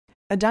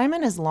A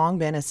diamond has long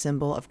been a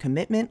symbol of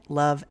commitment,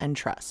 love, and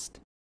trust.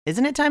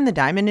 Isn't it time the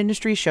diamond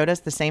industry showed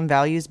us the same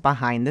values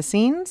behind the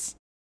scenes?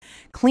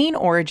 Clean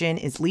Origin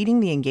is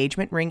leading the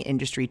engagement ring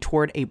industry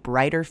toward a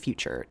brighter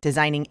future,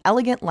 designing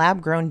elegant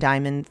lab-grown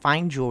diamond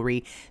fine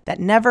jewelry that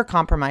never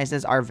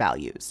compromises our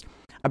values.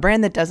 A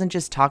brand that doesn't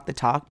just talk the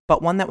talk,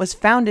 but one that was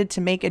founded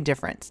to make a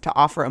difference, to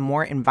offer a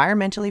more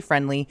environmentally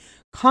friendly,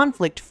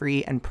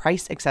 conflict-free, and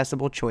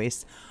price-accessible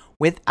choice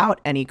without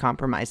any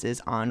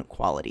compromises on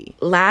quality.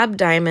 Lab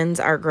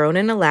diamonds are grown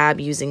in a lab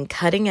using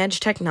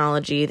cutting-edge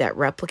technology that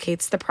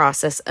replicates the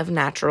process of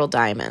natural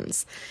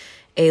diamonds.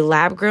 A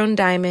lab-grown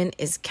diamond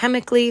is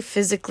chemically,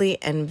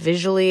 physically, and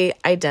visually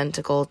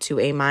identical to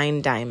a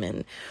mined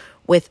diamond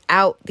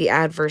without the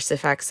adverse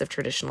effects of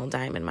traditional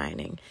diamond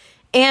mining.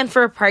 And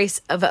for a price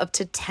of up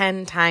to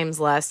 10 times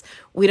less,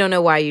 we don't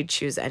know why you'd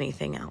choose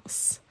anything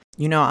else.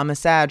 You know, I'm a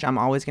Sag. I'm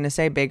always going to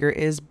say bigger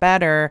is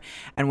better.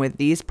 And with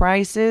these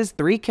prices,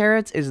 3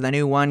 carats is the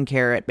new 1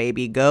 carat,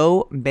 baby.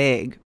 Go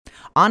big.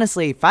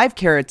 Honestly, 5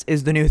 carats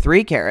is the new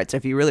 3 carats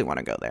if you really want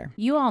to go there.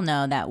 You all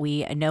know that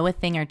we know a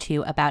thing or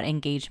two about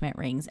engagement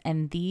rings,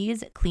 and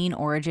these Clean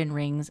Origin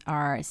rings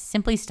are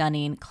simply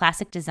stunning,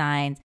 classic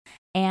designs,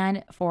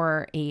 and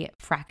for a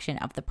fraction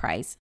of the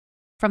price.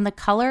 From the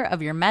color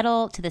of your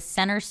metal to the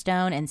center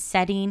stone and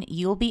setting,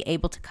 you'll be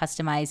able to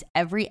customize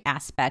every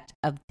aspect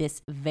of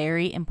this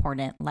very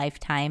important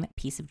lifetime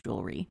piece of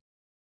jewelry.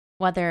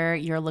 Whether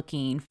you're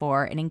looking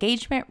for an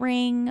engagement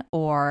ring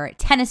or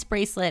tennis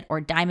bracelet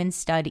or diamond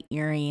stud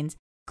earrings,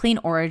 Clean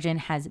Origin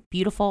has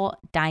beautiful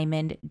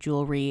diamond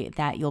jewelry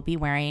that you'll be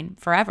wearing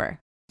forever.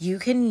 You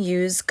can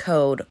use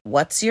code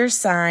What's Your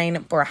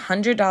Sign for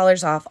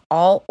 $100 off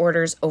all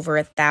orders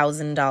over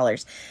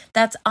 $1,000.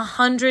 That's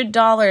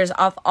 $100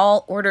 off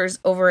all orders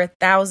over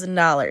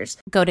 $1,000.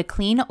 Go to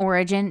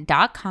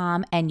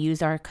cleanorigin.com and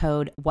use our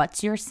code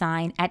What's Your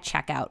Sign at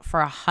checkout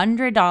for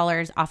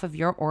 $100 off of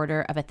your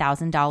order of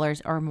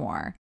 $1,000 or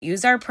more.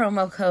 Use our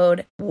promo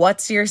code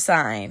What's Your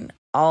Sign,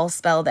 all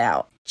spelled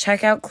out.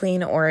 Check out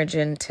Clean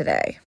Origin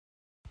today.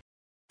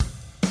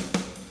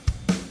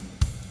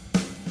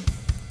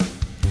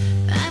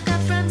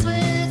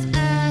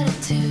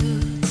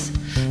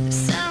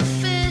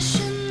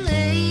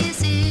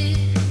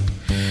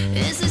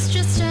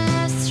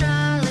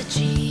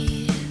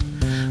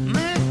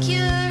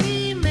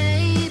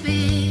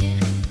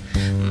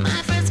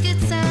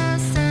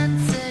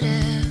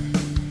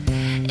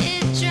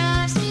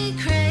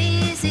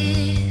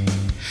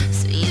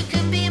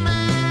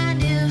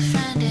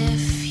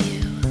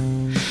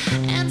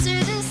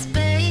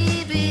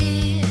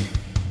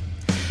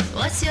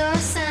 What's your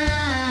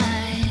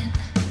sign?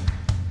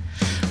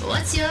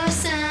 What's your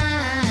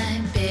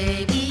sign,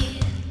 baby?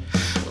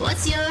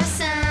 What's your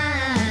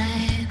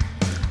sign?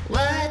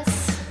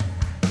 What's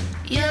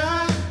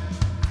your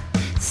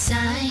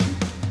sign?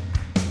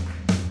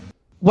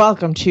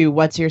 Welcome to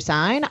What's Your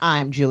Sign?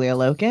 I'm Julia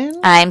Loken.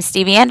 I'm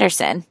Stevie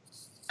Anderson.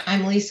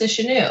 I'm Lisa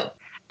Chanou.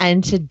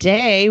 And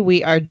today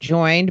we are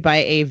joined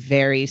by a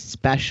very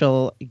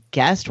special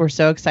guest. We're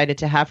so excited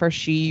to have her.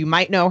 You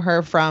might know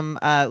her from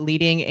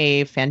leading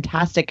a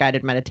fantastic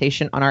guided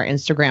meditation on our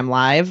Instagram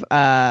Live.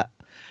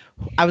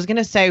 I was going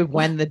to say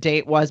when the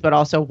date was, but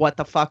also what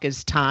the fuck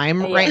is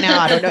time right now?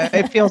 I don't know.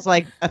 It feels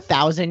like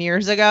 1,000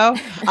 years ago.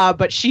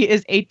 But she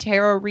is a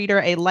tarot reader,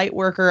 a light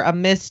worker, a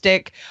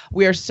mystic.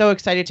 We are so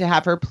excited to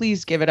have her.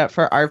 Please give it up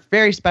for our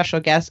very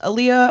special guest,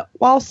 Aaliyah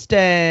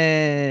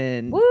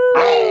Walston. Woo!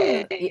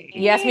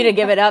 You asked me to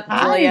give it up,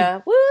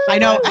 Julia. Woo! I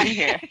know. I'm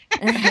here.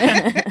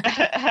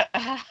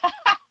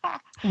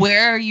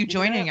 Where are you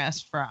joining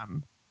us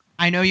from?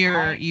 I know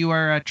you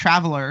are a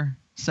traveler.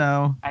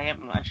 So I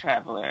am a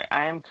traveler.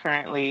 I am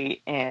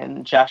currently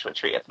in Joshua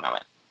Tree at the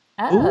moment.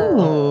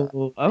 Oh.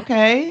 Ooh,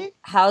 okay.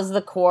 How's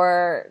the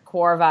core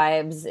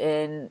vibes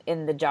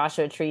in the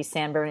Joshua Tree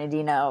San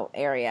Bernardino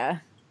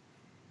area?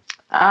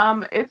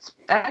 It's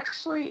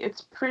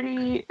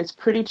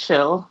pretty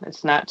chill.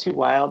 It's not too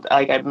wild.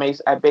 Like I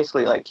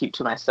basically like keep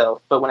to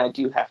myself, but when I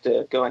do have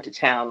to go into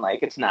town,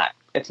 like it's not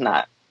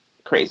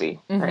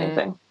crazy or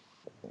anything.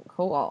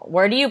 Cool.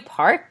 Where do you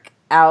park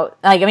out?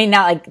 Like, I mean,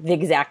 not like the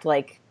exact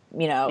like,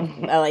 you know,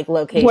 like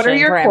location. What are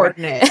your parameter.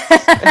 coordinates?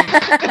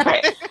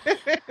 Right.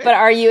 But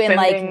are you in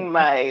Sending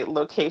my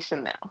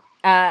location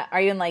now?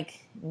 Are you in like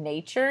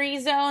nature-y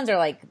zones or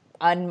like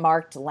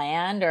unmarked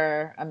land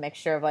or a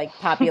mixture of like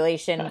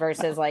population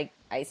versus like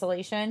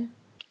isolation?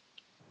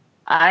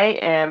 I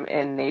am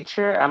in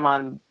nature. I'm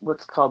on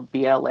what's called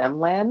BLM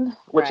land,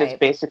 which is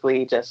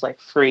basically just like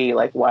free,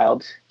 like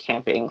wild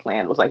camping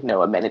land with like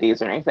no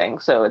amenities or anything.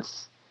 So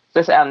it's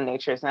just out in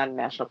nature. It's not a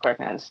national park,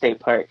 not a state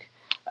park.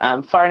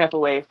 Far enough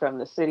away from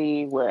the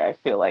city where I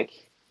feel like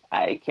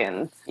I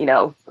can, you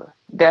know,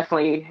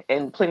 definitely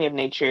in plenty of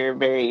nature,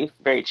 very,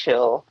 very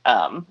chill.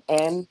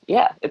 And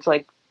yeah, it's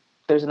like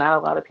there's not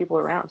a lot of people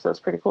around, so it's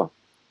pretty cool.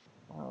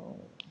 Oh.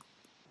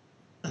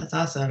 That's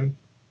awesome.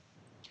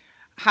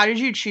 How did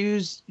you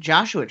choose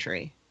Joshua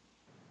Tree?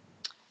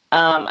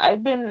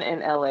 I've been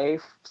in LA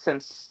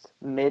since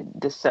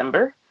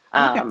mid-December.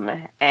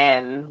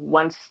 And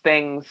once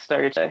things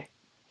started to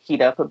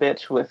heat up a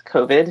bit with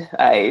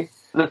COVID.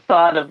 The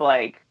thought of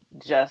like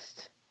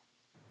just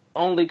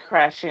only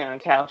crashing on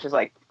couches,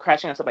 like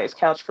crashing on somebody's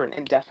couch for an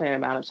indefinite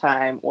amount of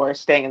time, or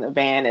staying in the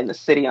van in the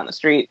city on the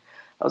street,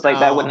 I was like,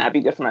 that would not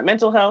be good for my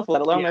mental health,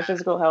 let alone my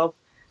physical health.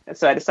 And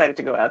so I decided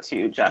to go out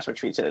to Joshua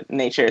Tree to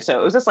nature. So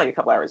it was just like a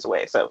couple hours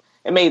away. So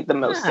it made the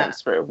most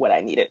sense for what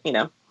I needed, you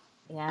know?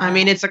 Yeah. I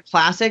mean, it's a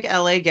classic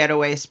LA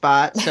getaway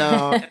spot.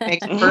 So it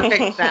makes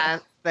perfect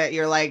sense that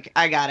you're like,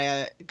 I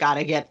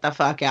gotta get the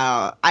fuck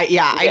out. I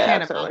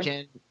can't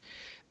imagine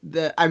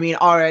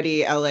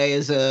already LA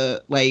is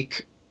a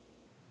like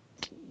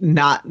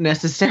not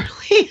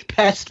necessarily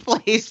best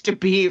place to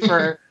be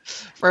for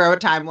a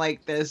time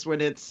like this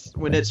when it's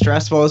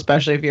stressful,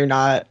 especially if you're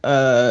not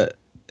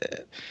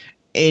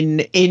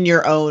in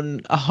your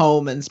own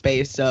home and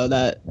space. So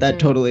that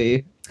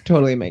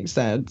totally makes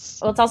sense.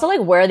 Well, it's also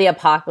like where the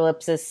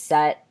apocalypse is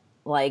set,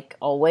 like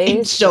always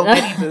in so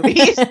many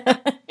movies.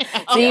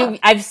 I feel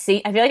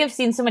like I've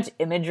seen so much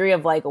imagery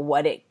of like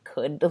what it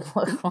could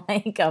look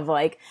like, of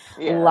like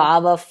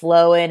lava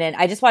flowing, and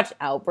I just watched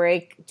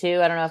Outbreak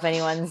too. I don't know if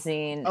anyone's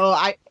seen.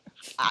 I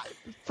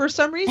for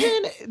some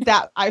reason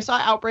that I saw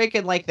Outbreak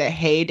in like the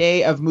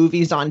heyday of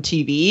movies on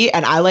TV,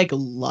 and I like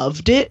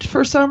loved it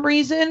for some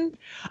reason.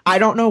 I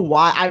don't know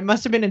why. I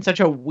must have been in such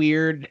a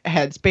weird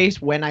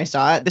headspace when I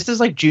saw it. This is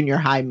like junior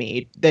high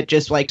me that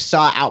just like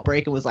saw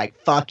Outbreak and was like,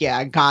 fuck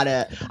yeah,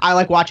 I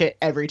like watch it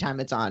every time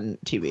it's on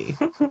TV.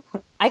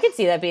 I could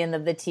see that being the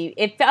TV.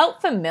 It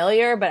felt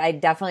familiar, but I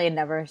definitely had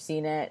never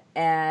seen it.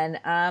 And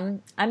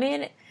I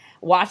mean,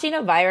 watching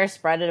a virus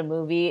spread in a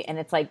movie, and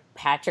it's like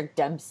Patrick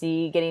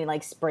Dempsey getting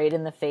like sprayed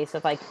in the face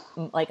with like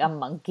a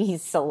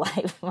monkey's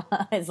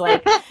saliva is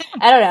like,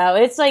 I don't know.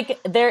 It's like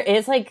there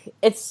is like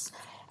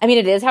I mean,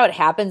 it is how it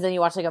happens. And you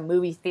watch like a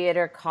movie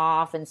theater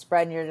cough and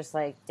spread, and you're just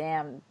like,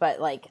 damn.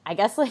 But like, I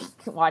guess like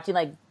watching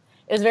like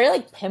it was very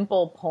like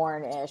pimple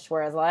porn-ish,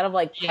 whereas a lot of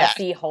like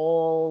pussy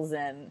holes,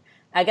 and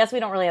I guess we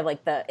don't really have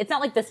like it's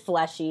not like this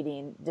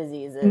flesh-eating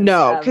diseases.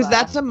 No, because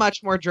that's a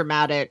much more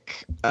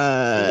dramatic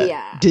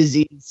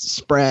disease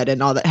spread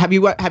and all that. Have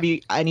you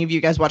any of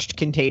you guys watched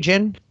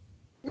Contagion?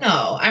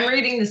 No, I'm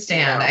reading The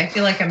Stand. I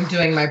feel like I'm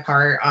doing my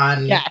part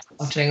on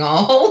watching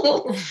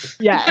all.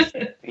 Yes.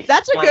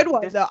 That's a good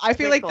one, though. I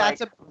feel like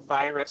that's a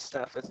virus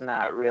stuff is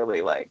not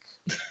really like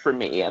for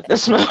me at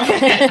this moment.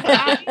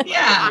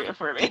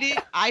 For me.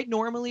 I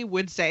normally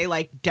would say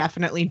like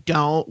definitely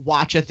don't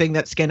watch a thing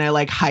that's gonna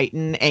like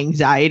heighten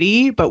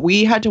anxiety, but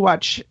we had to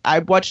watch. I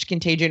watched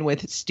Contagion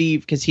with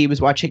Steve because he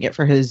was watching it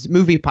for his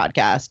movie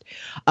podcast,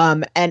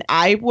 and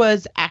I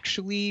was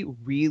actually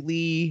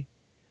really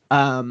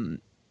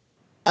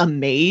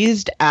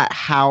amazed at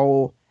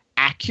how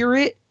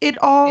accurate it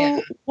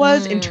all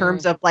was in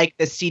terms of like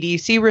the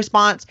CDC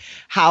response,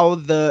 how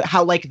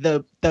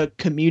the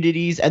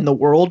communities and the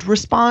world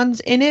responds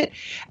in it.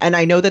 And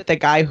I know that the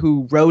guy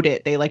who wrote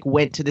it, they like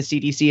went to the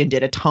CDC and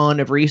did a ton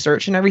of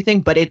research and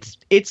everything, but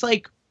it's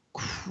like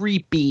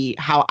creepy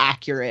how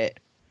accurate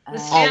The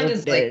Stand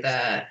is like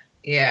that.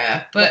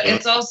 Yeah, but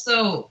it's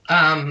also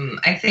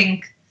I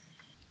think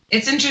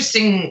it's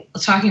interesting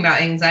talking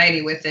about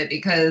anxiety with it,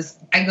 because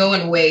I go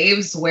in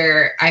waves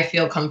where I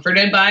feel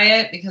comforted by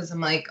it because I'm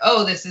like,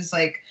 oh, this is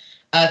like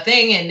a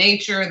thing in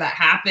nature that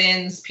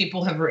happens.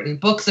 People have written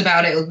books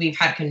about it. We've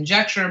had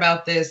conjecture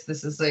about this.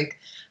 This is like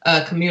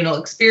a communal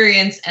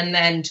experience. And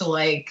then to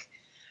like,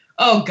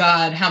 oh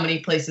God, how many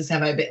places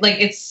have I been? Like,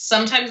 it's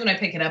sometimes when I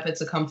pick it up,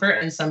 it's a comfort,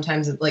 and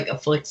sometimes it like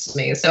afflicts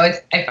me. So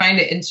I find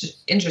it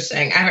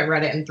interesting. I haven't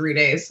read it in 3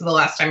 days. So the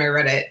last time I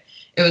read it,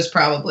 it was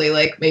probably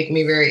like making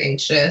me very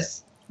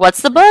anxious.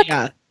 What's the book?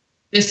 Yeah.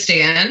 The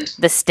Stand.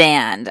 The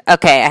Stand.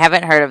 Okay, I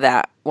haven't heard of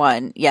that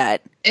one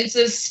yet. It's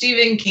a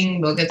Stephen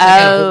King book. It's like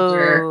an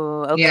older.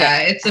 Okay.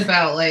 Yeah, it's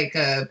about like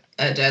a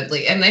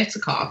deadly, and it's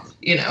a cop,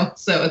 you know,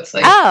 so it's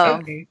like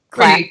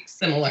pretty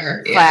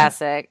similar. Yeah.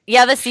 Classic.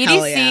 Yeah, the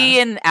CDC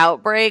and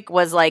Outbreak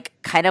was like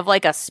kind of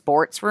like a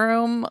sports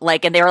room,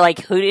 like, and they were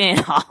like hooting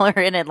and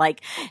hollering and like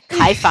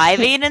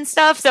high-fiving and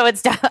stuff. So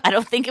I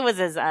don't think it was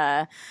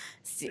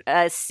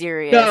as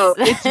serious. No,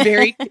 it's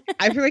very.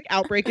 I feel like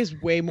Outbreak is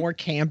way more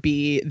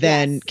campy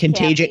than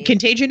Contagion. Campy.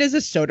 Contagion is a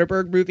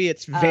Soderbergh movie.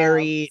 It's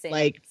very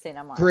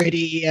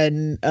gritty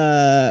and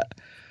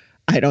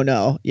I don't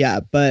know. Yeah,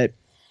 but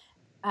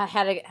I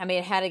had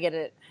to get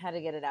it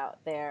out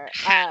there.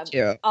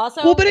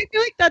 Also, well, but I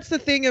feel like that's the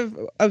thing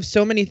of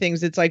so many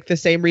things. It's like the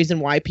same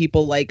reason why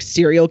people like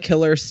serial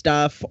killer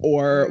stuff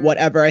or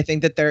whatever. I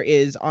think that there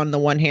is, on the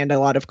one hand, a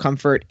lot of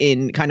comfort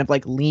in kind of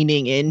like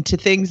leaning into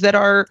things that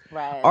are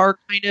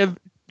kind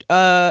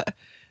of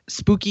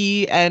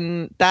spooky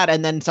and that,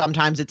 and then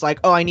sometimes it's like,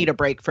 oh, I need a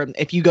break from.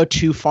 If you go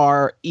too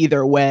far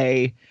either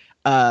way,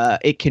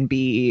 it can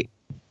be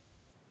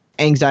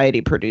anxiety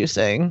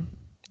producing.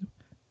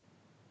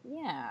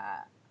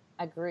 Yeah,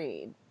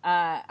 agreed.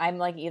 I'm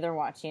like either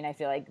watching, I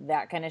feel like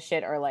that kind of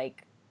shit, or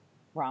like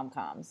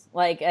rom-coms.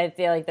 Like I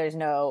feel like there's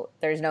no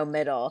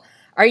middle.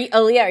 Are you,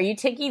 Aaliyah, are you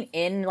taking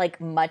in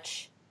like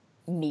much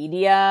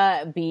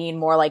media being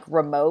more like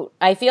remote?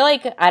 I feel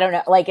like, I don't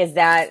know, like, is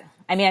that,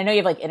 I mean, I know you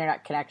have like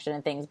internet connection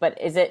and things, but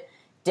is it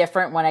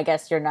different when I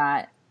guess you're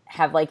not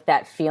have like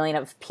that feeling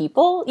of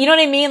people? You know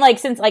what I mean? Like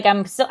since like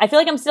I feel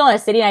like I'm still in a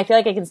city and I feel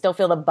like I can still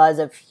feel the buzz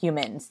of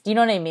humans. Do you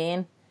know what I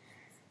mean?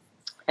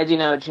 I do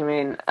know what you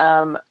mean.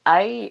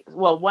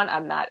 One,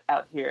 I'm not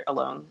out here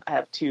alone. I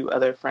have 2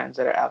 other friends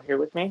that are out here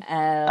with me.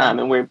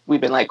 And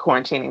we've been like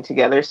quarantining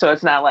together. So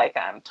it's not like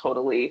I'm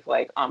totally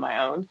like on my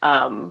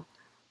own.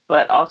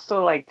 But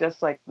also like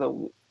just like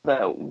the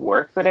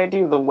work that I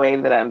do, the way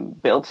that I'm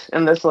built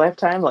in this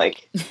lifetime,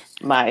 like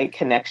my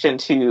connection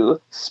to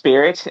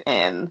spirit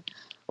and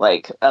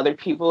like other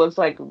people is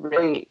like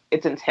really,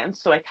 it's intense.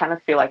 So I kind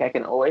of feel like I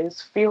can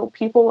always feel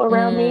people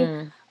around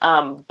me.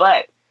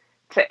 But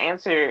to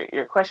answer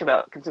your question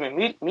about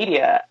consuming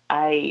media,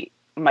 I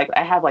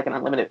have like an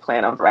unlimited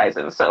plan on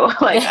Verizon, so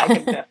like I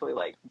can definitely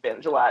like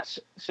binge watch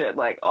shit.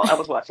 Like I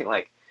was watching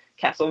like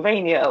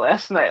Castlevania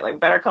last night, like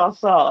Better Call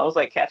Saul. I was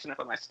like catching up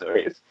on my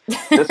stories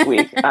this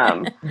week.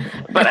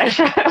 But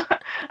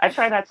I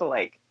try not to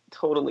like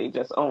totally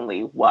just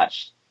only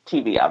watch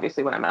TV.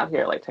 Obviously, when I'm out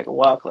here, like take a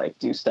walk, like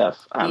do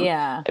stuff.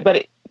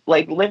 But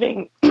like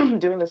living,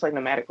 doing this like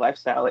nomadic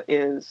lifestyle, it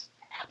is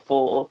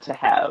helpful to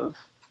have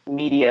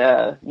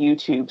media,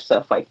 YouTube,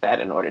 stuff like that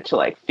in order to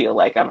like feel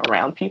like I'm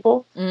around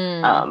people.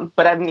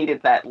 But I've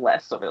needed that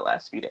less over the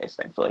last few days,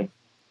 thankfully.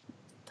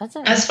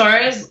 As far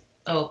as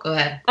go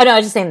ahead. Oh no, I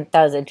was just saying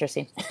that was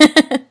interesting.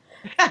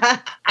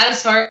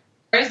 As far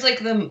as like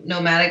the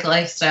nomadic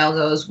lifestyle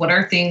goes, what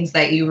are things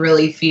that you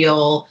really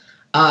feel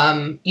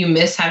you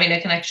miss having a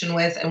connection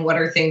with, and what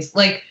are things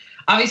like,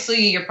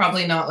 obviously you're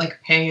probably not like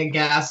paying a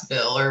gas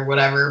bill or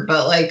whatever,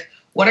 but like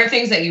what are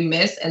things that you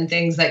miss and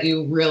things that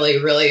you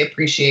really, really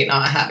appreciate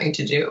not having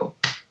to do?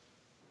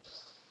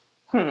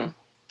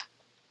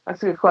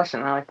 That's a good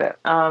question. I like that.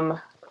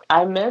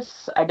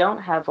 I don't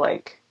have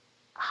like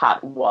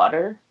hot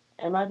water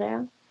in my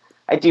van.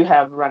 I do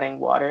have running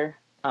water,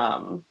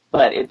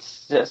 but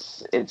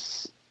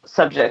it's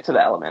subject to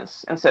the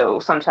elements. And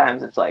so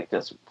sometimes it's like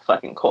just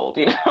fucking cold,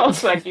 you know?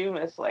 So I do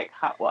miss like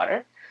hot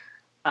water.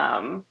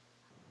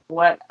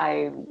 What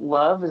I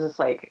love is just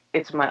like,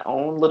 it's my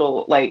own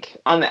little, like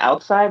on the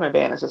outside, my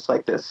van is just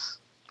like this,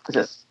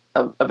 just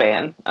a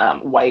van,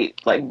 white,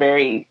 like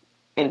very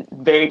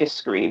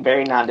discreet,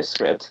 very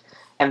nondescript.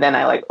 And then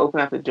I like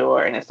open up the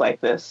door and it's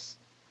like this,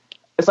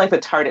 it's like the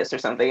TARDIS or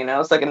something, you know?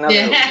 It's like another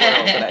world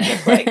that I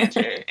just like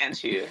enter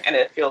into, and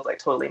it feels like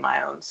totally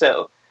my own.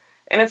 So,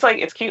 and it's like,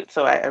 it's cute.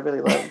 So I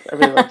really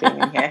love being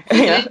in here.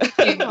 Yeah.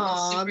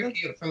 It's super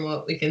cute from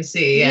what we can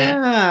see.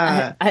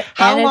 Yeah.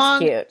 How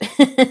long? Cute.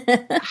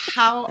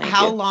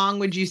 How long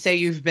would you say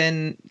you've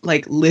been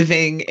like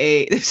living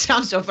this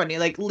sounds so funny,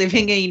 like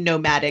living a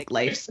nomadic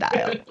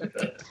lifestyle?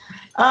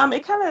 Or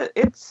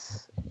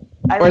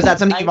is that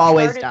something you've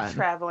always done?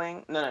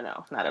 Traveling? No,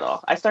 not at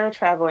all. I started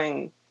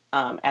traveling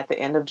at the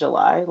end of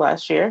July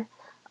last year.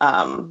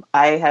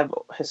 I have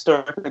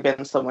historically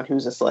been someone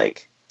who's just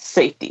like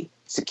safety,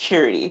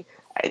 security,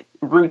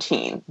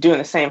 routine, doing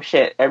the same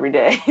shit every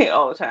day,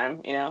 all the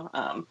time, you know?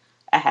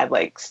 I had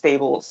like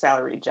stable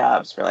salary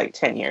jobs for like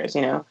 10 years,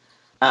 you know?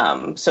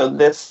 So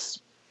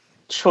this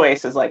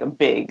choice is like a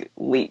big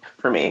leap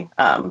for me.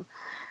 And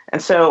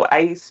so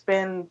I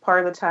spend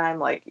part of the time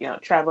like, you know,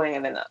 traveling,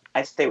 and then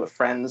I stay with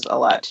friends a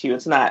lot too.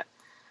 It's not,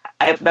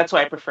 that's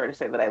why I prefer to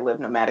say that I live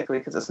nomadically,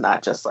 because it's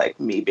not just like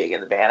me being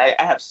in the van. I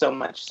have so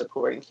much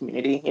support and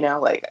community, you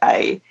know, like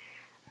I'm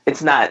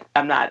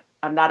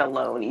not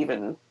alone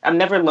even. I'm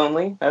never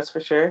lonely, that's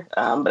for sure.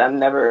 But I'm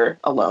never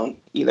alone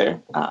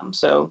either.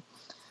 So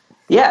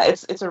yeah,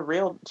 it's a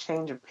real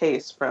change of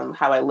pace from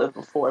how I lived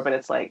before, but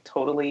it's like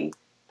totally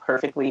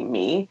perfectly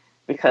me,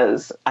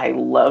 because I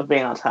love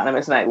being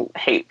autonomous and I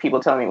hate people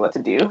telling me what to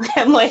do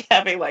and like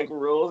having like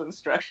rules and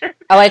structure.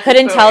 Oh, I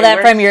couldn't tell that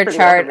from your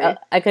chart.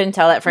 I couldn't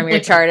tell that from your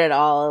chart at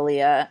all,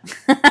 Aaliyah.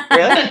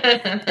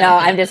 Really? No,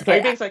 I'm just kidding. Are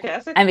you being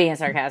sarcastic? I'm being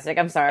sarcastic.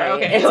 I'm sorry.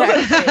 Okay.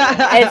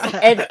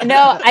 It's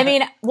no, I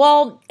mean,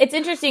 well, it's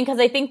interesting because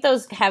I think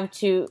those have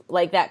to,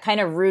 like, that kind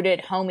of rooted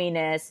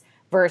hominess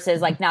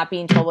versus like not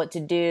being told what to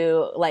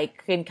do,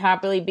 like can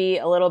probably be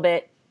a little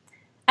bit,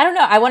 I don't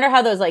know. I wonder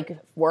how those like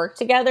work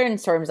together in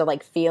terms of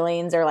like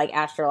feelings or like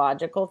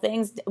astrological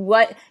things.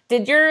 What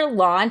did your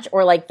launch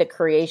or like the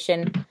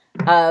creation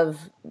of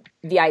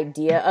the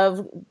idea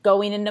of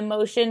going into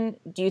motion,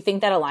 do you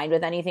think that aligned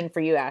with anything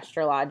for you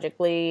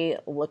astrologically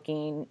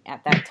looking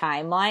at that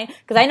timeline?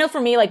 Because I know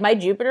for me, like my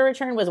Jupiter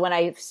return was when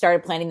I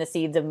started planting the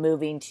seeds of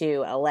moving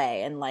to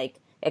LA, and like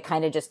it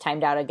kind of just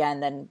timed out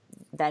again,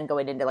 then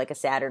going into like a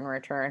Saturn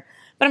return.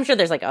 But I'm sure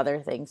there's like other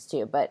things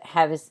too. But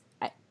have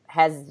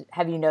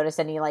you noticed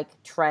any like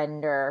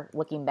trend or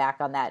looking back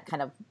on that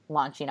kind of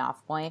launching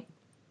off point?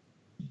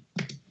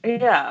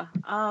 Yeah.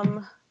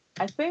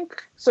 I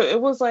think so.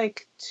 It was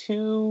like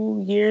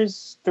 3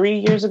 years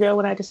ago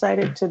when I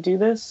decided to do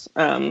this.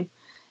 And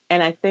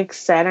I think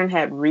Saturn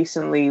had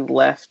recently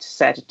left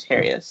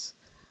Sagittarius,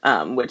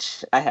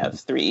 which I have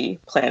 3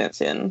 planets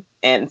in.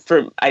 And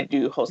I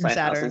do whole sign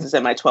houses. It's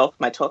in my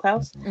 12th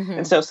house. Mm-hmm.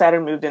 And so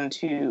Saturn moved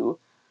into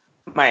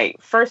my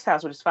first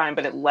house, which is fine,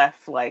 but it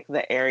left like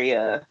the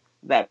area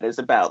that is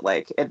about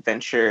like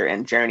adventure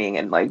and journeying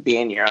and like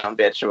being your own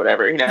bitch or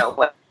whatever, you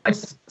know.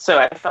 So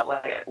I felt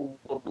like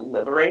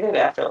liberated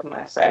after like,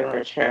 my Saturn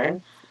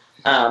return.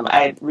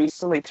 I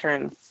recently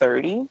turned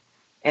 30,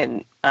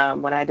 and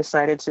when I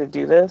decided to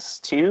do this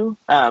too,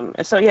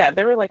 and so yeah,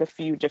 there were like a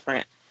few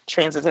different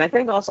transits, and I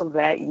think also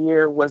that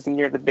year was the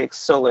year of the big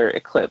solar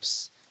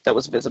eclipse that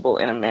was visible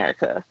in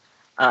America.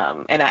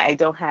 And I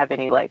don't have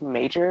any like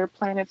major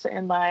planets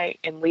in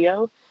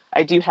Leo.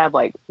 I do have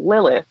like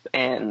Lilith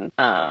and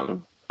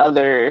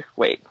other.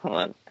 Wait, hold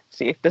on.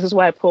 See, this is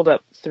why I pulled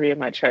up 3 of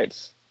my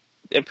charts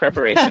in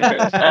preparation for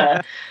this.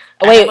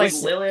 Wait, like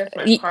Lilith.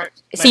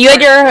 So you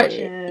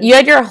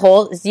had your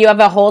whole. So you have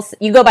a whole.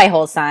 You go by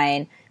whole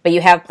sign, but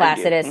you have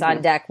Placidus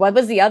on deck. What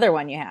was the other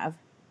one you have?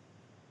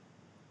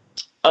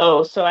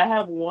 Oh, so I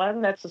have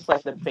one that's just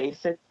like the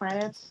basic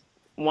planets.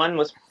 One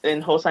was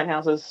in whole sign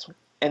houses,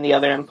 and the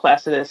other in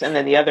Placidus, and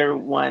then the other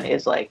one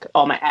is like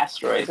all my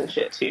asteroids and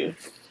shit too.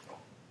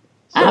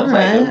 So it's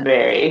like a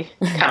very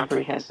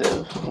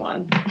comprehensive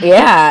one.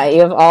 Yeah,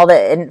 you have all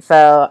the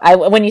info.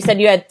 When you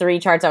said you had 3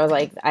 charts, I was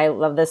like, I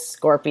love this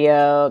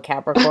Scorpio,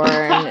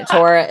 Capricorn,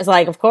 Taurus.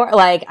 Like, of course,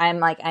 like I'm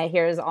like,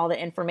 here's all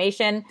the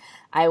information.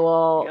 I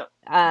will. Yep.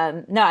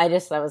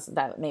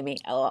 That made me.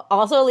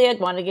 Also, Leah,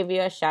 wanted to give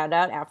you a shout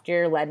out after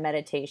your lead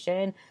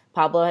meditation.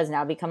 Pablo has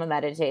now become a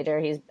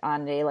meditator. He's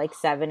on day like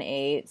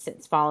 7-8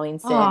 since following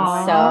Sin.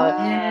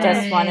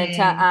 Just wanted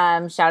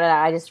to shout it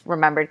out. I just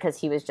remembered because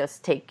he was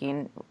just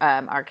taking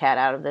our cat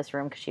out of this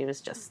room because she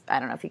was just, I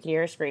don't know if you could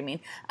hear her screaming.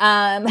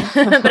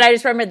 But I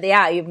just remembered,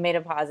 you've made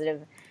a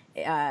positive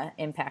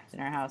impact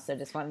in our house. So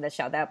just wanted to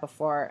shout that out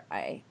before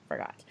I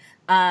forgot.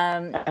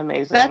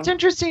 Amazing. That's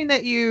interesting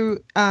that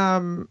you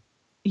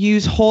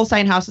use whole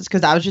sign houses,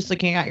 because I was just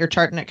looking at your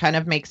chart and it kind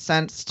of makes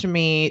sense to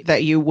me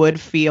that you would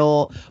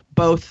feel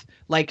both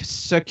like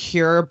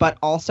secure but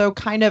also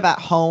kind of at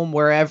home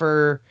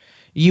wherever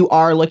you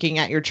are looking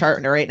at your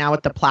chart right now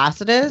with the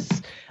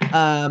Placidus,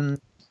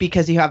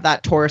 because you have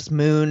that Taurus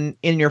moon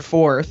in your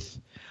 4th.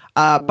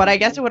 But I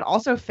guess it would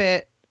also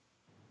fit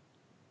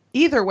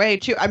either way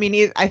too. I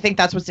mean, I think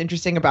that's what's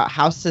interesting about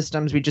house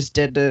systems. We just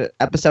did an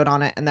episode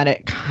on it, and that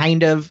it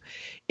kind of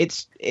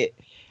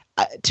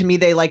to me,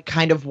 they like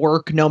kind of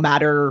work no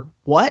matter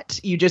what.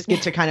 You just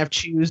get to kind of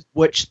choose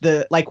what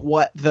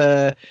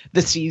the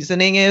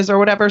seasoning is or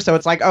whatever. So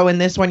it's like, oh, in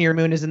this one, your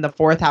moon is in the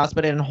 4th house,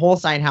 but in whole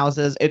sign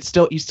houses,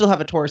 you still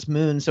have a Taurus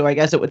moon. So I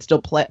guess it would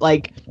still play.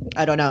 Like,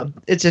 I don't know.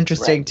 It's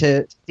interesting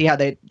to see how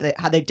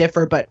they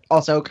differ, but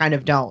also kind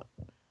of don't.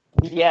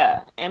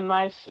 Yeah, and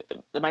my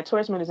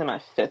Taurus moon is in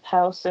my 5th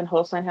house in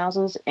whole sign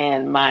houses,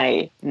 and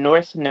my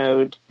North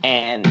Node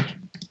and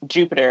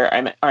Jupiter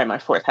are in my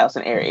 4th house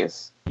in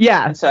Aries.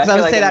 Yeah, and so I feel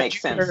like that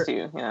makes sense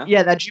too. You know?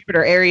 Yeah, that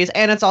Jupiter Aries,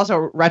 and it's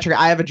also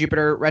retrograde. I have a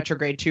Jupiter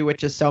retrograde too,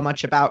 which is so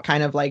much about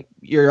kind of like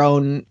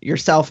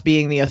yourself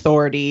being the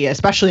authority,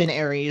 especially in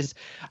Aries,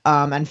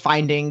 and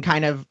finding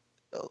kind of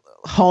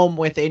home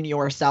within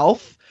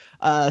yourself.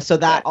 So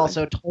that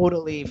also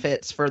totally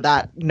fits for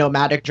that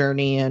nomadic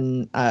journey,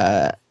 and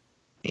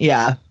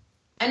yeah.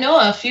 I know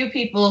a few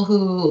people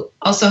who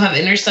also have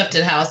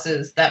intercepted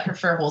houses that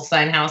prefer whole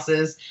sign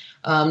houses,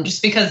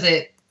 just because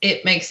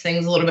it makes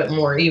things a little bit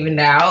more evened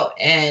out,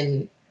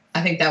 and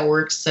I think that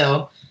works.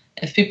 So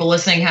if people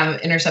listening have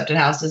intercepted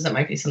houses, that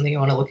might be something you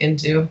want to look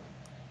into.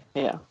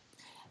 Yeah.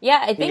 Yeah,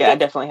 I think I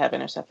definitely have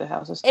intercepted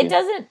houses too. It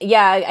doesn't,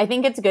 I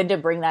think it's good to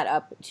bring that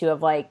up too,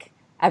 of like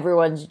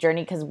everyone's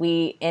journey, because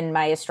in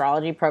my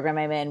astrology program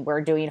I'm in,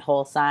 we're doing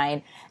whole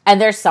sign, and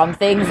there's some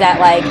things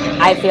that like,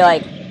 I feel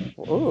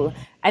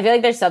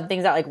like there's some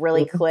things that like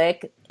really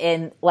click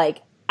in,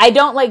 like, I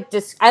don't like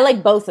I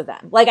like both of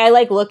them. Like, I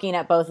like looking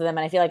at both of them,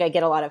 and I feel like I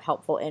get a lot of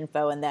helpful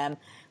info in them.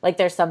 Like,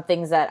 there's some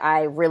things that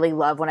I really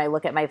love when I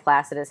look at my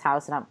Placidus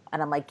house, and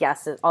I'm like,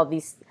 yes, all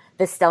this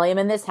stellium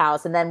in this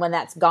house, and then when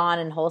that's gone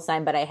in whole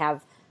sign, but I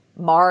have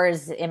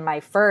Mars in my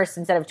 1st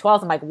instead of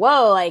 12th, I'm like,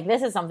 whoa, like,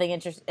 this is something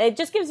interesting. It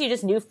just gives you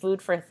just new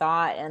food for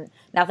thought, and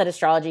not that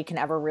astrology can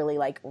ever really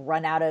like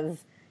run out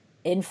of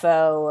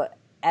info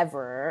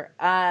ever.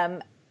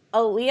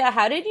 Aaliyah,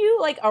 how did you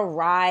like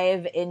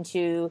arrive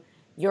into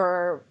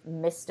your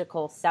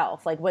mystical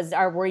self? Like,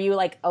 were you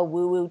like a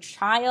woo-woo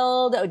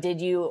child, or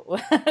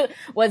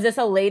was this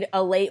a late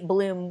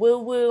bloom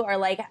woo-woo,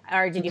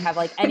 or did you have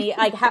like any,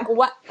 like,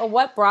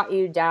 what brought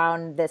you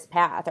down this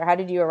path, or how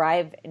did you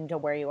arrive into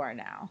where you are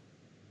now?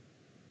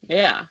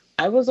 Yeah,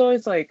 I was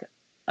always like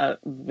a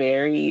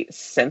very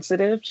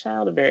sensitive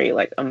child, a very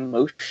like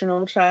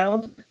emotional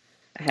child.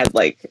 I had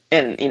like,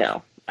 and you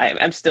know,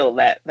 I'm still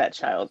that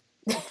child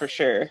for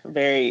sure.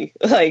 Very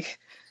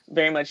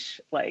much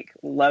like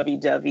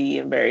lovey-dovey,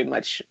 and very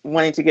much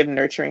wanting to give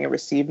nurturing and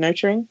receive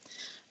nurturing.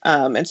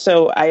 And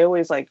so I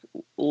always like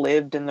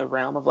lived in the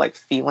realm of like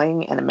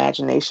feeling and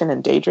imagination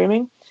and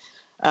daydreaming.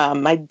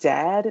 My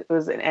dad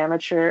was an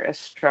amateur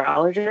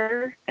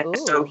astrologer, and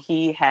so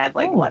he had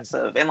like lots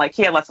of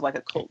like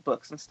occult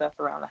books and stuff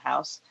around the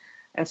house.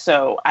 And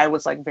so I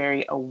was like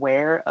very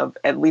aware of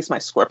at least my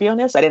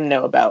Scorpio-ness. I didn't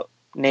know about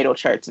natal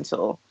charts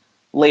until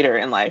later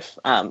in life.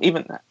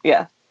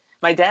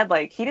 my dad,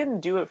 like, he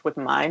didn't do it with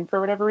mine for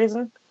whatever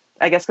reason.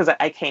 I guess because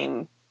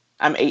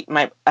I'm 8.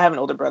 I have an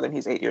older brother and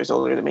he's 8 years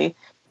older than me.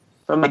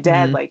 But my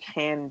dad like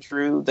hand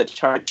drew the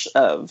charts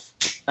of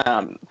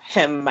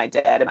him, my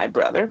dad, and my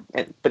brother,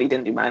 but he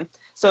didn't do mine.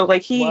 So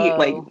like he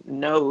like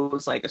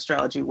knows like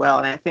astrology well,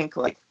 and I think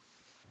like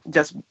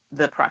just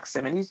the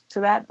proximity to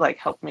that like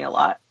helped me a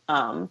lot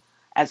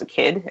as a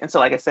kid. And so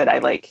like I said, I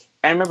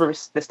remember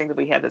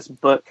distinctly we had this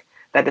book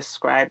that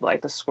described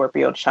like the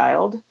Scorpio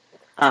child.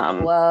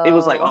 It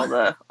was like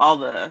all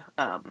the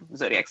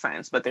zodiac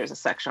signs, but there's a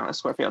section on the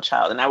Scorpio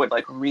child, and I would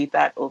like read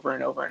that over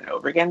and over and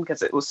over again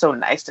because it was so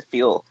nice to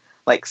feel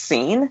like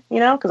seen, you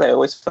know, because I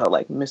always felt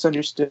like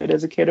misunderstood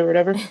as a kid or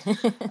whatever.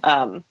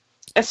 And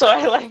so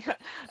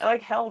I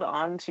held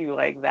on to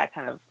like that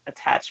kind of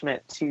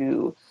attachment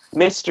to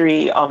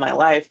mystery all my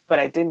life, but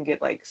I didn't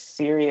get like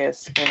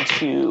serious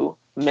into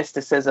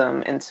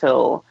mysticism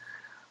until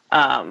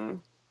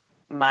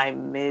my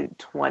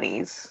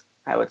mid-20s,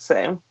 I would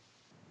say.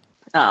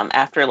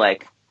 After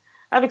like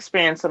I've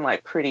experienced some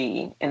like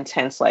pretty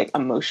intense like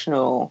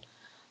emotional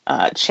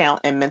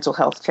and mental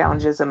health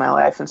challenges in my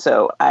life, and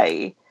so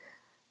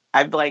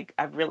I've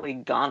really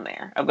gone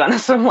there. I've gone to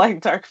some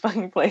like dark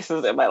fucking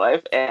places in my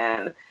life,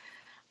 and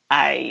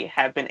I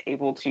have been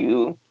able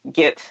to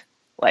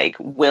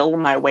will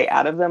my way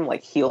out of them,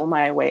 like heal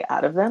my way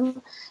out of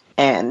them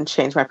and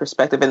change my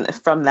perspective. And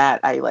from that,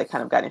 I like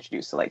kind of got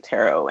introduced to like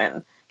tarot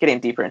and getting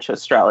deeper into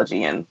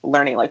astrology and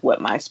learning like what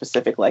my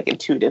specific like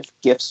intuitive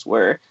gifts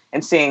were,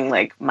 and seeing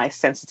like my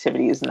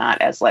sensitivity is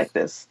not as like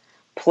this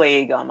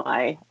plague on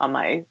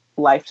my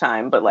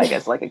lifetime, but like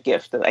as like a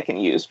gift that I can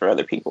use for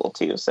other people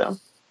too. So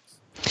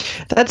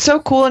that's so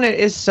cool, and it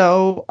is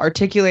so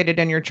articulated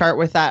in your chart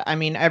with that. I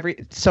mean,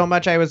 so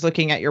much I was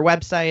looking at your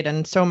website,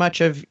 and so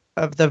much of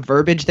the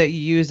verbiage that you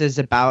use is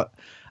about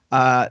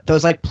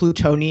those like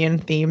Plutonian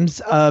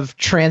themes of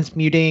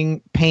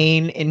transmuting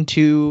pain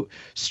into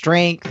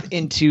strength,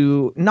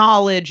 into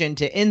knowledge,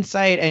 into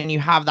insight, and you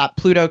have that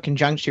Pluto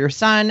conjunct your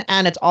sun,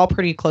 and it's all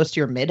pretty close to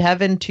your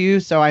midheaven too.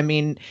 So I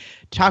mean,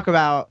 talk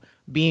about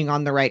being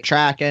on the right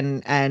track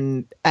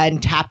and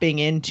tapping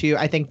into,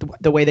 I think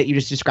the way that you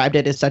just described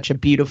it is such a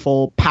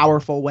beautiful,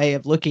 powerful way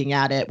of looking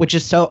at it, which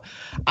is so,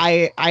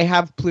 I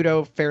have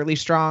Pluto fairly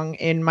strong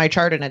in my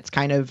chart, and it's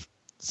kind of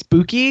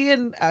spooky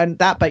and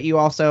that, but you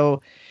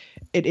also,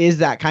 it is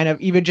that kind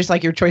of, even just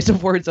like your choice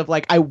of words of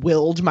like, I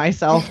willed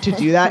myself to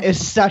do that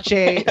is such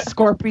a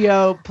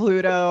Scorpio,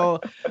 Pluto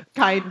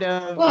kind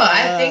of. Well,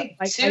 I think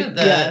too,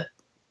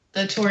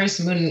 the Taurus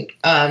moon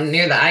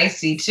near the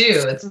IC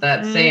too, it's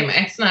that same,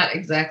 it's not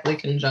exactly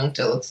conjunct,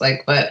 it looks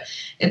like, but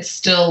it's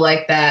still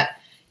like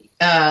that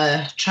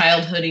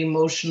childhood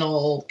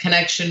emotional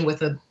connection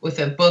with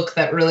a book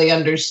that really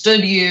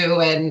understood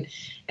you, and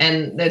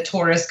the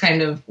Taurus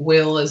kind of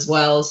will as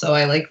well. So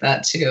I like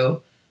that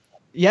too.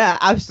 Yeah,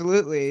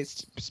 absolutely.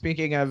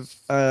 Speaking of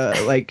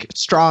like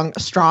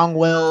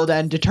strong-willed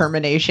and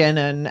determination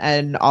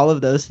and all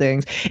of those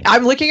things,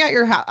 I'm looking at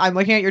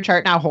your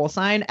chart now, whole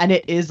sign, and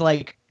it is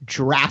like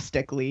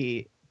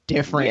drastically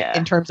different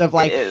in terms of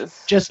like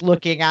just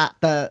looking at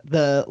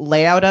the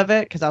layout of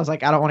it, because I was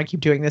like, I don't want to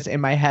keep doing this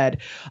in my head.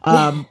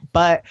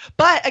 But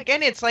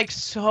again, it's like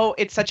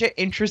it's such an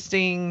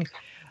interesting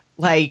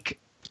like.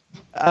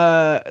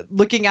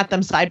 Looking at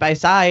them side by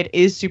side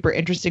is super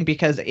interesting,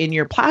 because in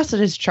your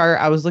Placidus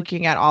chart, I was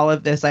looking at all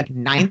of this like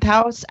 9th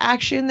house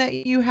action that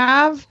you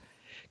have,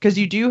 because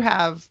you do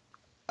have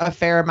a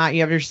fair amount.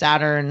 You have your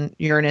Saturn,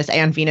 Uranus,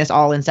 and Venus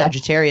all in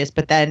Sagittarius,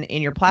 but then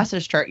in your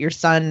Placidus chart, your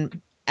Sun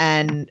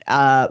and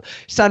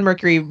Sun,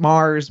 Mercury,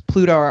 Mars,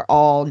 Pluto are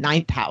all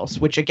 9th house,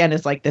 which again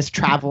is like this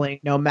traveling,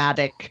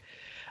 nomadic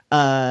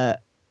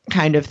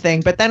kind of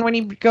thing. But then when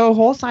you go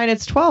whole sign,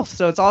 it's 12th,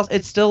 so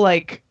it's still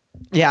like.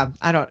 Yeah,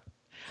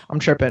 I'm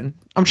tripping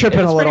a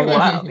little.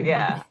 Wild.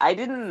 Yeah,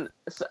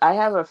 I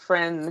have a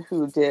friend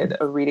who did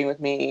a reading with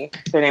me.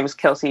 Their name is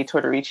Kelsey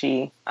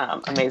Tortorici,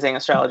 amazing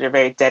astrologer,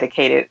 very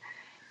dedicated.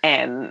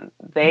 And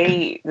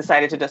they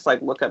decided to just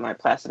like look up my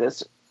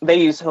Placidus. They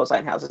use whole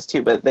sign houses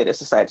too, but they just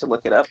decided to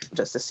look it up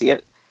just to see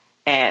it.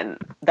 And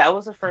that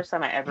was the first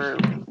time I ever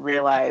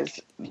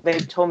realized. They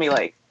told me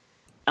like,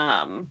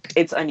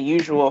 it's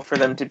unusual for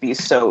them to be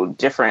so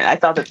different. I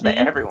thought that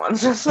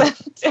everyone's just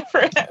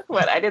different,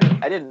 but I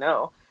didn't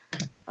know.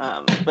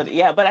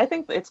 But I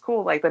think it's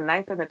cool. Like the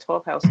 9th and the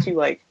 12th house too.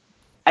 Like,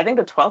 I think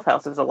the 12th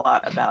house is a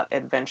lot about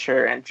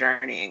adventure and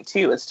journeying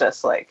too. It's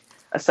just like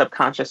a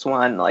subconscious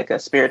one, like a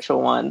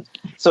spiritual one.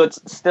 So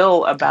it's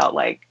still about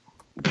like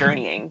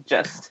journeying,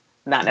 just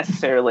not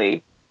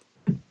necessarily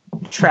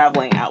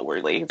traveling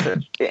outwardly. So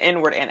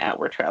inward and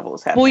outward travel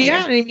is happening. Well,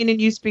 yeah, I mean,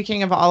 and you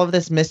speaking of all of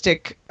this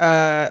mystic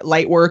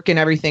light work and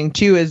everything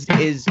too is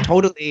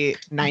totally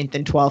 9th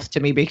and 12th to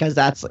me, because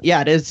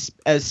it is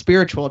a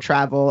spiritual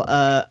travel,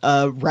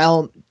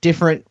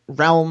 different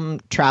realm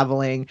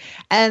traveling,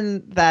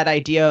 and that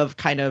idea of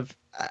kind of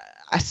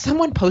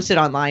someone posted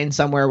online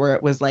somewhere where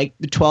it was like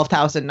the 12th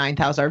house and 9th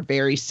house are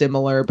very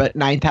similar, but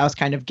 9th house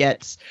kind of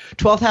gets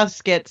 12th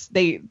house gets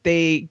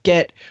they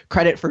get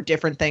credit for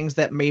different things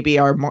that maybe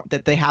are more,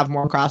 that they have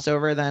more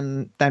crossover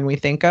than we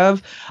think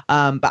of.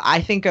 But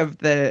I think of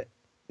the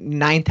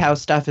 9th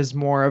house stuff as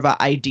more of an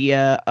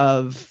idea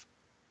of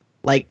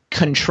like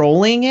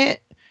controlling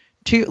it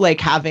to like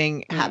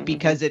having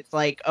because it's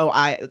like,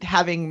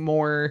 having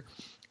more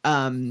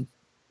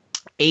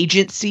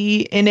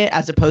agency in it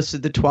as opposed to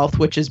the 12th,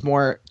 which is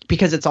more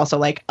because it's also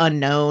like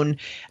unknown,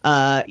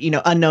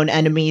 unknown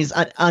enemies,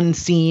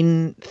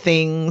 unseen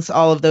things,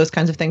 all of those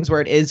kinds of things,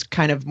 where it is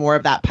kind of more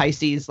of that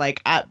Pisces,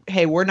 like,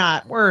 hey, we're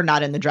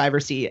not in the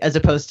driver's seat, as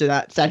opposed to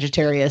that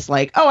Sagittarius,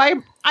 like,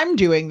 oh, I'm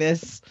doing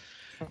this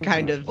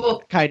kind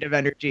of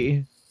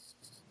energy.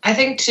 I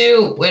think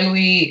too, when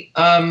we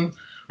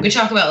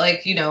talk about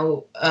like,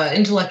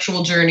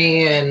 intellectual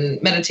journey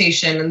and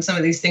meditation and some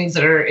of these things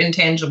that are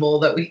intangible,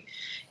 that we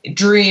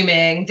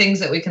dreaming, things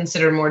that we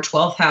consider more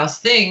 12th house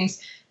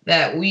things,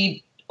 that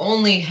we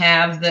only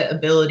have the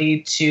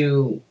ability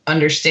to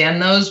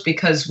understand those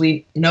because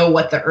we know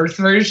what the earth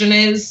version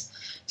is.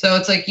 So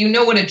it's like,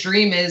 what a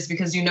dream is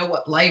because you know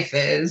what life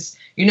is.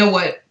 You know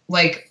what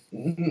like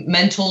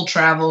mental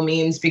travel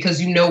means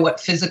because you know what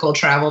physical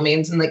travel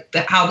means, and like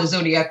how the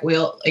zodiac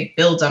wheel like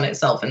builds on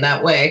itself in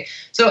that way.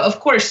 So of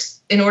course,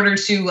 in order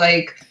to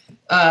like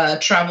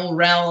travel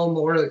realm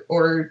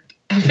or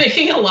I'm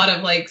making a lot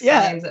of like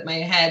signs at my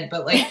head,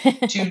 but like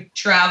to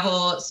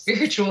travel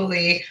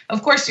spiritually,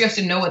 of course you have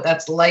to know what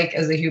that's like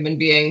as a human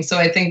being. So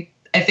I think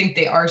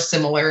they are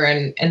similar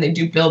and they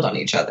do build on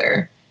each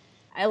other.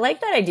 I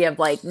like that idea of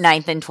like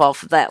 9th and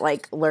 12th, that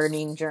like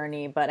learning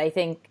journey, but I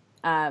think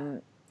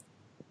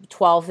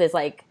 12th is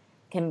like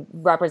can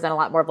represent a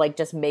lot more of like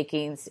just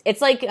making.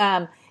 It's like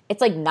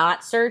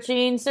not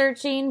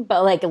searching,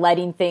 but like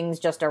letting things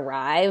just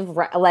arrive.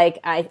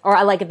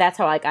 That's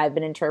how like I've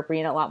been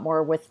interpreting a lot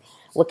more with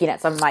looking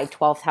at some of my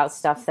 12th house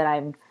stuff that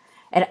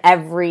and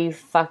every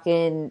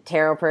fucking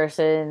tarot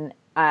person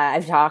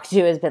I've talked to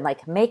has been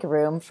like, make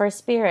room for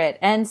spirit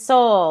and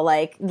soul.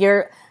 Like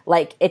you're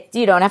like,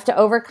 you don't have to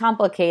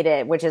overcomplicate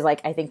it, which is like,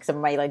 I think some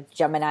of my like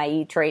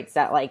Gemini traits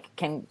that like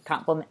can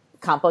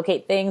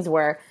complicate things,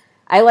 where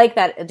I like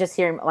that, just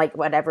hearing like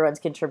what everyone's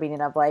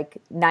contributing of like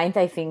 9th,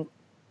 I think,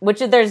 which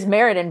there's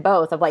merit in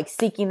both, of like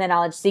seeking the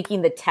knowledge,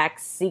 seeking the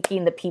text,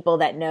 seeking the people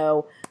that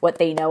know what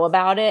they know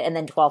about it. And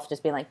then 12th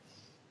just being like,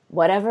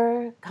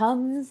 whatever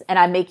comes, and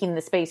I'm making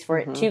the space for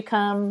it to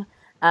come.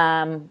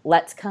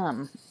 Let's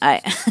come.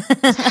 Either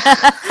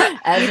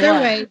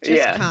way,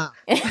 just come.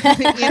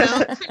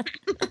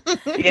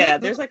 Yeah,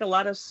 there's like a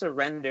lot of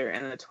surrender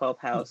in the 12th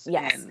house.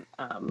 Yes.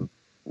 And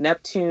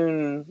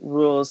Neptune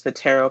rules the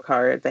tarot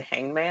card, the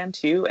Hangman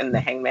too, and the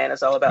Hangman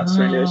is all about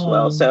surrender as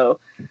well. So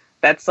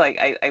that's like,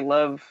 I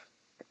love,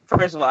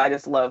 first of all, I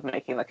just love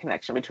making the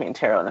connection between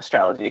tarot and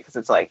astrology, because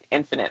it's like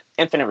infinite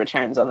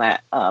returns on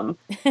that.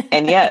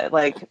 And yeah,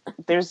 like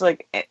there's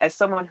like, as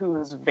someone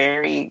who's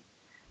very,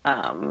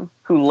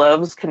 who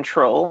loves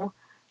control,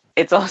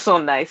 it's also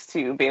nice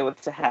to be able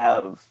to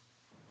have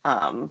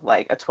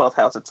like a 12th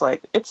house. It's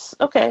like, it's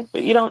okay,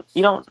 but you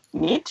don't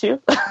need to.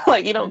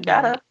 Like you don't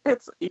gotta.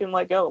 You can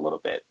let go a little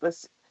bit.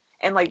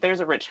 And like there's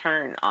a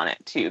return on it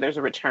too. There's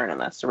a return on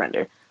that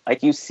surrender.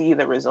 Like you see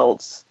the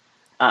results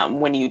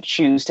when you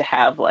choose to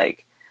have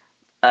like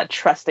a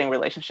trusting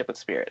relationship with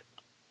spirit.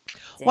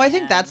 Well, I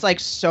think that's like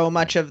so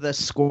much of the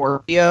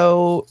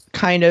Scorpio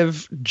kind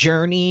of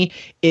journey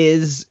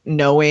is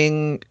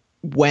knowing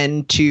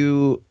when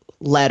to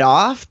let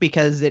off,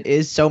 because it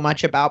is so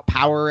much about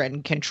power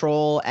and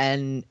control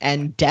and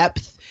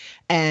depth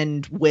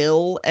and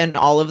will and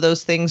all of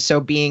those things. So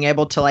being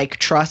able to like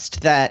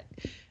trust that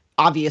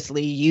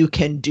obviously you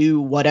can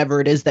do whatever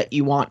it is that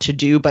you want to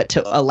do, but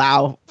to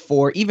allow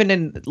for, even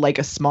in like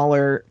a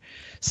smaller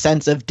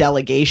sense of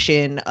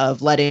delegation,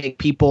 of letting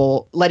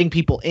people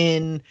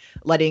in,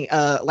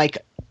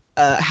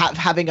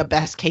 having a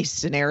best case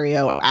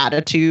scenario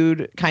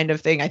attitude kind of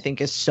thing, I think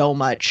is so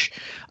much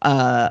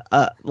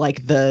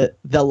like the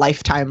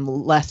lifetime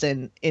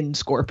lesson in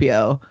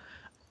Scorpio.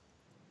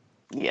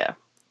 Yeah.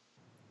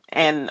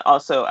 And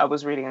also I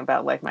was reading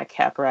about like my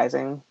Cap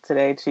rising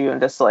today too, and I'm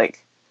just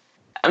like,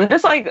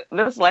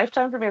 this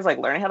lifetime for me is like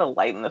learning how to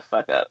lighten the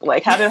fuck up,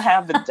 like how to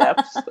have the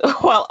depths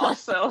while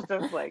also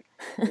just like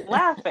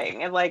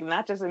laughing and like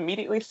not just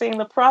immediately seeing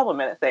the problem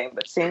in a thing,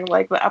 but seeing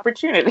like the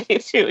opportunity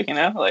too,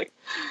 like.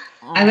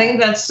 I think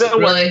that's so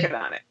really working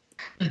on it.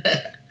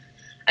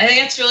 I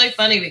think it's really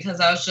funny because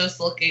I was just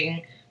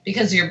looking,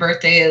 because your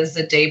birthday is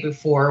the day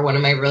before one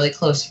of my really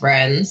close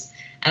friends,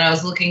 and I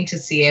was looking to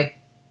see if,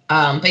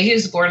 but he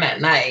was born at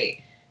night.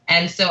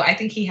 And so I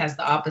think he has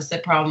the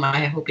opposite problem.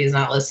 I hope he's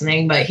not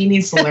listening, but he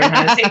needs to learn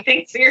how to take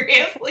things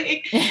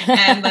seriously.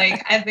 And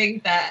like, I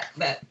think that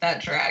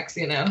tracks,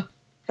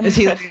 Is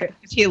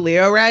he a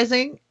Leo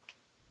rising?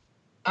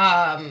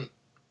 I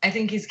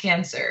think he's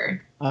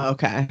Cancer. Oh,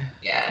 okay.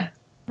 Yeah.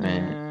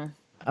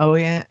 Oh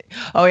yeah.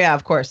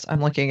 Of course.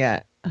 I'm looking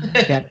at.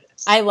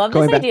 I love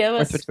this idea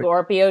of a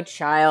Scorpio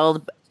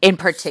child in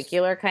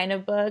particular kind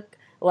of book,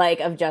 like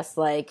of just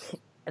like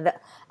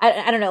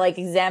I don't know, like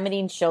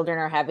examining children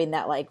or having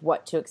that like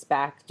what to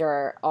expect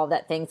or all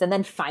that things, and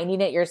then finding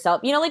it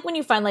yourself. You know, like when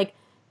you find like,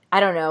 I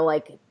don't know,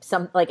 like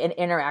some like an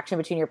interaction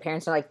between your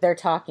parents and like they're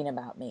talking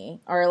about me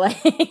or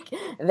like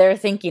they're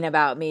thinking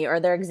about me or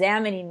they're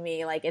examining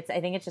me. Like I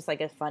think it's just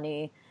like a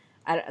funny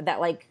that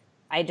like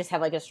I just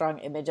have like a strong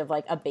image of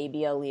like a baby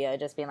Aaliyah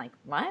just being like,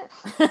 what?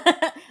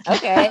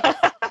 Okay.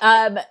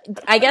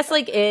 I guess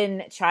like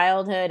in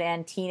childhood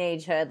and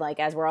teenagehood, like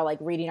as we're all like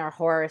reading our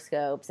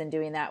horoscopes and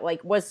doing that,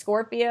 like was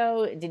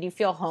Scorpio, did you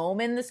feel home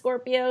in the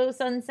Scorpio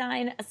sun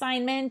sign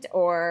assignment,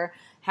 or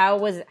how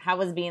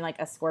was being like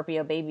a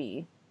Scorpio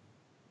baby?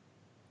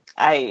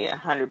 I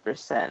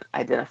 100%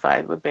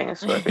 identified with being a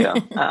Scorpio.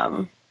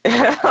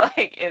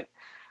 Like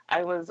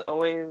I was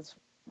always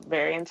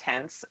very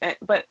intense,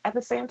 but at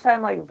the same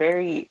time, like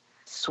very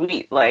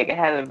sweet. Like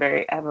I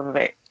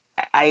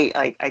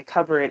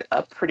cover it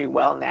up pretty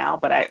well now,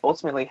 but I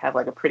ultimately have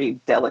like a pretty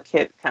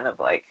delicate kind of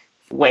like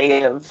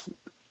way of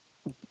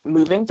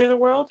moving through the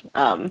world.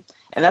 And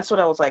that's what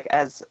I was like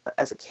as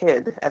a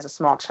kid, as a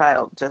small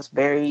child, just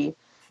very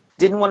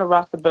didn't want to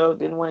rock the boat,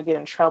 didn't want to get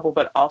in trouble,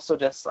 but also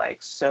just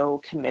like so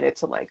committed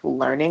to like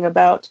learning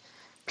about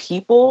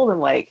people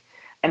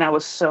and I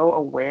was so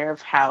aware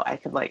of how I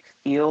could like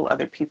feel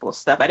other people's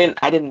stuff. I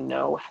didn't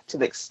know to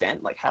the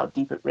extent like how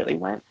deep it really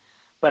went,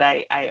 but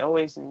I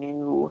always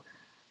knew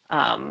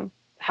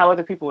how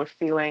other people were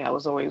feeling. I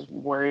was always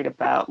worried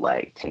about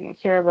like taking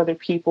care of other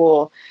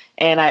people,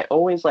 and I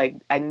always like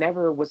I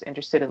never was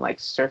interested in like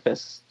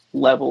surface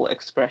level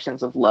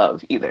expressions of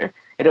love either.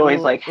 It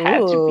always like had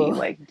to be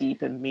like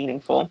deep and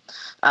meaningful.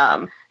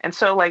 And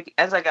so like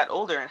as I got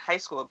older in high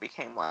school, it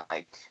became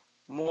like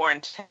more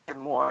intense and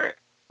more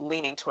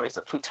leaning towards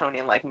the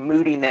Plutonian like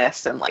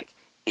moodiness and like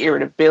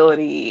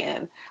irritability,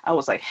 and I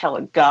was like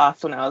hella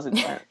goth when I was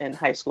in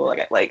high school. I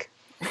got like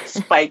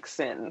spikes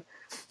and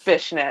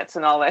fishnets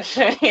and all that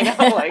shit, you know,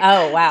 like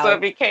oh wow. So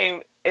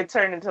it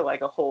turned into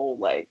like a whole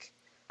like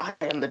I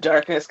am the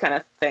darkness kind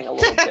of thing a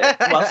little bit,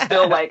 while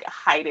still like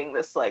hiding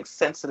this like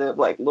sensitive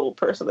like little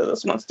person that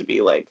just wants to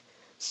be like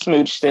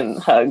smooched and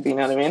hugged, you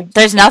know what I mean?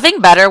 There's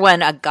nothing better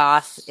when a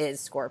goth is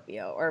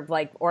Scorpio, or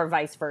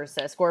vice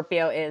versa.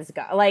 Scorpio is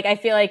goth. Like I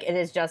feel like it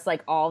is just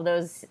like all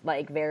those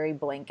like very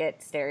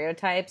blanket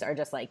stereotypes are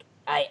just like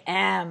I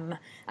am,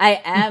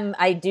 I am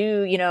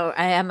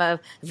a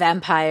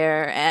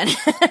vampire, and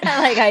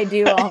like I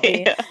do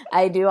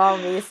all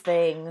these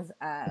things.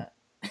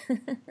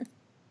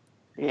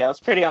 Yeah, it was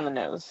pretty on the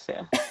nose.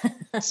 Yeah.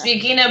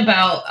 Speaking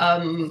about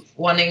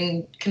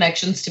wanting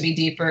connections to be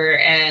deeper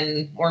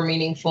and more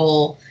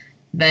meaningful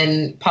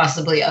than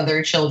possibly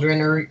other children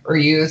or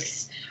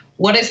youths,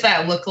 what does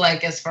that look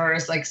like as far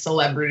as like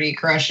celebrity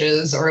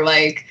crushes, or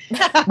like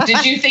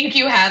did you think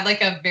you had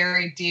like a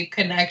very deep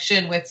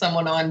connection with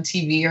someone on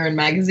TV or in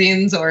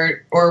magazines,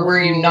 or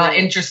were you not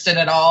interested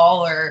at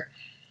all? Or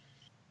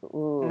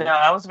No,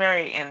 I was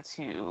very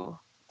into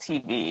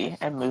TV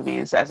and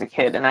movies as a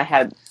kid, and I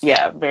had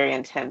very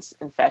intense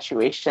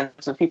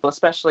infatuations with people,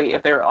 especially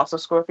if they were also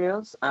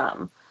Scorpios.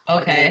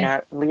 Okay.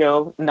 Like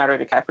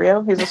Leonardo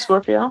DiCaprio, he's a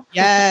Scorpio.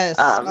 Yes.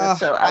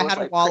 So I had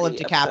like, a wall of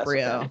pretty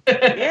DiCaprio.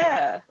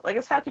 Yeah, like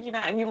it's how could you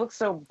not? And he looked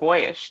so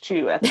boyish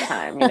too at the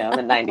time, you know,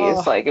 in the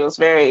 90s. Like it was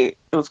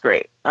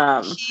great.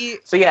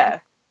 So yeah.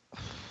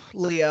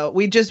 Leo,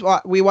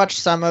 we watched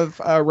some of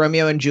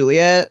Romeo and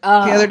Juliet the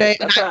other day,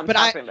 that's what I'm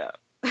talking about.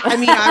 I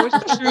mean,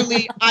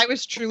 I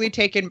was truly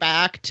taken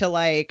back to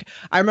like,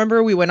 I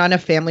remember we went on a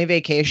family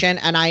vacation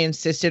and I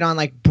insisted on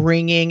like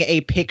bringing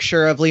a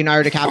picture of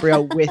Leonardo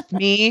DiCaprio with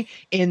me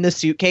in the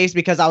suitcase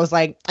because I was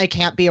like, I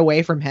can't be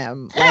away from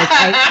him.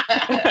 Like,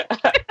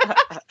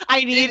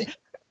 I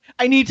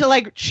need to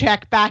like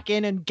check back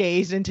in and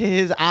gaze into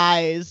his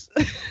eyes.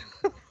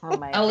 Oh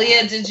my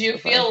Aaliyah, did you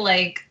feel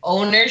like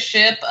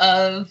ownership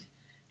of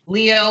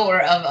Leo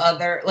or of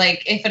other,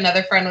 like if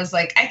another friend was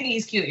like, I think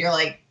he's cute, you're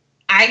like,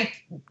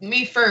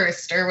 me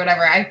first or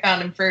whatever, I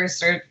found him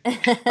first, or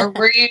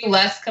were you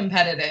less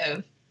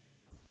competitive?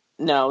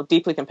 No,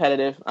 deeply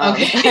competitive.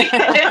 Okay.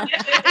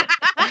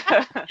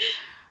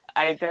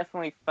 I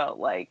definitely felt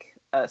like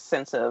a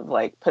sense of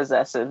like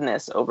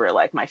possessiveness over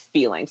like my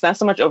feelings, not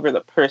so much over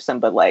the person,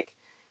 but like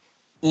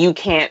you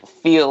can't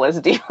feel as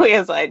deeply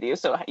as I do,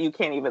 so you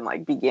can't even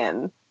like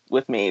begin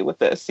with me with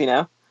this, you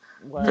know.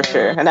 Wow. For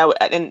sure.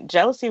 And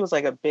jealousy was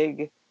like a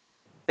big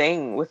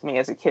thing with me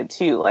as a kid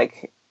too.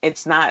 Like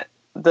it's not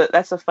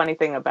that's the funny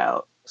thing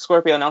about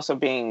Scorpio, and also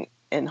being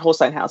in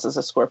Holstein house as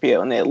a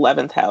Scorpio in the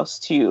 11th house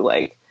too.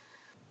 Like,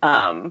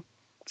 some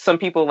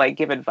people like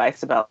give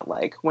advice about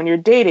like when you're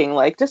dating,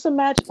 like just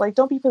imagine, like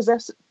don't be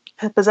possessive,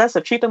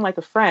 treat them like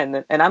a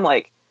friend. And I'm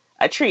like,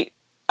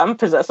 I'm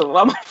possessive of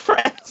all my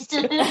friends.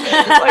 Like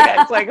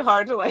it's like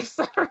hard to like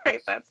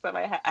separate that stuff.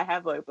 I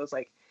have like those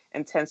like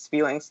intense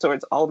feelings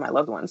towards all of my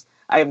loved ones.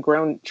 I have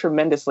grown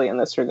tremendously in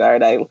this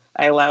regard. I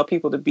allow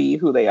people to be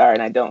who they are,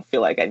 and I don't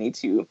feel like I need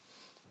to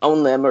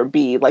own them or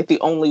be like the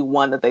only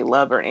one that they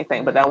love or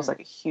anything. But that was like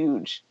a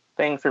huge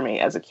thing for me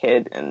as a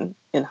kid and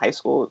in high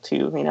school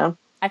too, you know?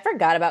 I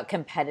forgot about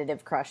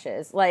competitive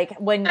crushes. Like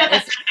when,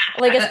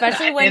 like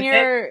especially when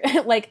you're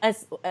like,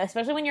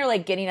 especially when you're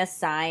like getting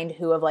assigned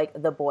who of like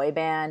the boy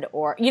band,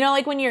 or you know,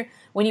 like when you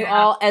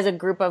all as a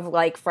group of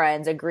like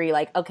friends agree,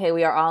 like, okay,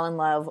 we are all in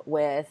love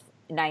with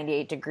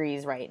 98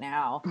 Degrees right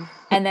now,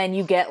 and then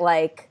you get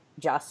like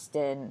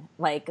Justin,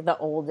 like the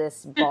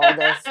oldest,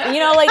 baldest, you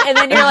know, like, and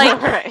then you're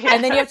like, right, yeah.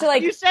 And then you have to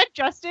like. You said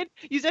Justin.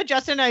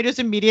 And I just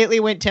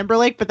immediately went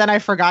Timberlake, but then I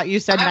forgot you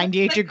said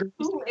 98 Degrees.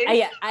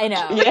 Yeah, I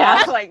know.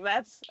 Yeah, like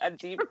that's a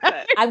deep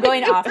cut. I'm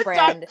going off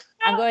brand.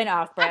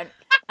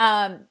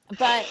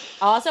 But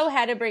also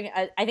had to bring.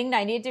 I think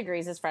 98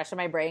 Degrees is fresh in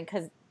my brain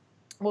because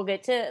we'll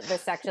get to the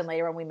section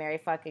later when we marry,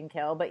 fucking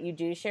kill. But you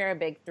do share a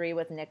big 3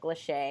 with Nick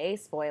Lachey.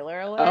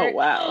 Spoiler alert. Oh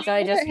wow! So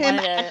I just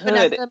wanted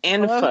to. Good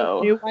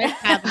info. New wife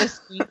have the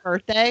same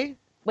birthday.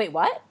 Wait,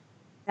 what?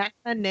 Vanessa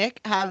and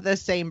Nick have the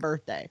same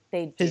birthday.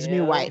 They do. His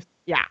new wife.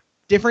 Yeah,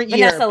 different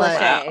Vanessa year.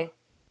 Lachey. Wow.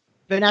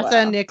 Vanessa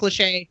and Nick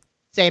Lachey,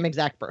 same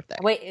exact birthday.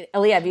 Wait,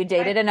 Aaliyah, have you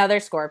dated another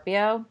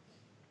Scorpio?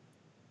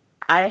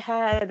 I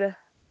had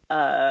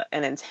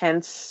an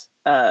intense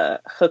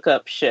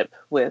hookup ship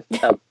with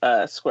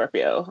a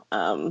Scorpio,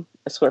 a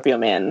Scorpio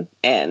man,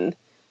 and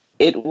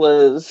it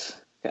was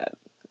God.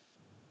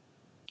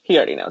 He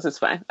already knows, it's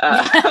fine.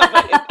 But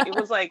it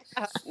was like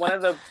one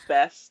of the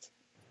best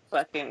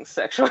fucking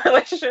sexual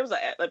relationships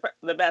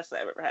the best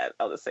I've ever had.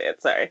 I'll just say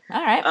it. Sorry.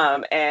 All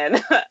right.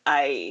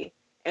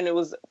 And it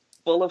was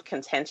full of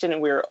contention, and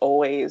we were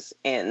always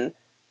in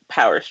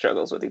power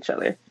struggles with each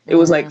other. It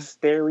was like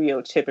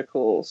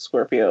stereotypical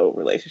Scorpio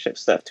relationship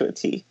stuff to a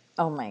T.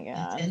 Oh my God.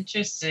 That's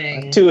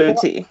interesting. To a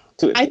T.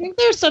 I think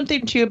there's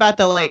something too about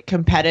the like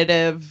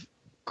competitive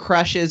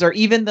crushes or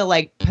even the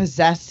like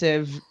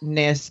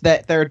possessiveness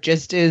that there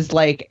just is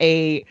like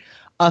a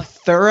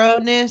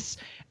thoroughness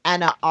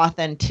and an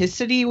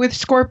authenticity with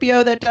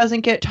Scorpio that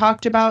doesn't get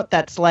talked about.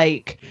 That's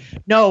like,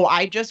 no,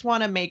 I just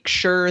want to make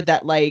sure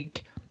that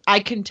like I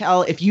can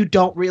tell if you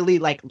don't really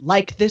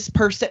like this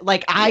person.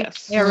 Like I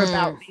care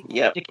about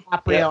DiCaprio.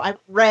 Yep. I've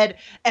read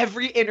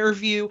every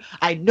interview.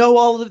 I know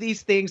all of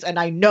these things, and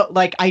I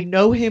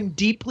know him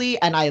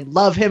deeply, and I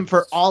love him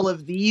for all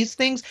of these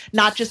things.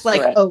 Not just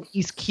like, oh,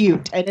 he's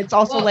cute. And it's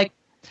also like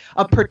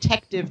a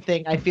protective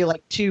thing. I feel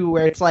like too,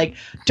 where it's like,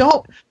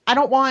 I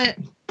don't want.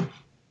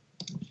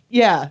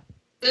 Yeah.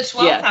 The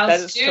 12th house that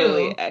is too.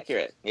 Totally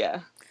accurate.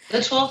 Yeah. The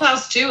 12th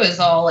house too is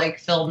all like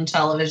film,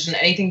 television,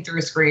 anything through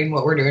a screen,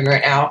 what we're doing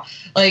right now.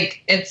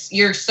 Like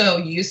you're so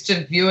used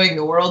to viewing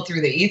the world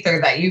through the ether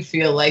that you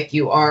feel like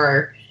you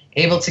are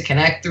able to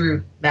connect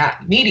through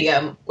that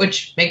medium,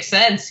 which makes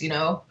sense, you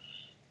know?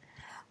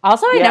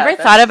 Also, I never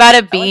thought about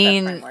it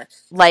being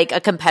like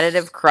a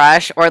competitive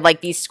crush or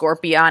like these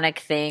scorpionic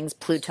things,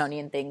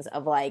 Plutonian things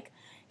of like,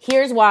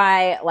 here's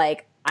why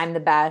like I'm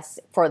the best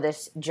for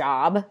this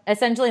job,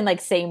 essentially, and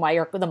like saying why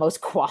you're the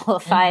most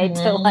qualified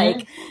to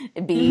like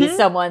be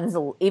someone's,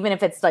 even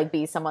if it's like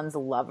be someone's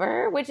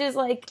lover, which is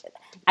like,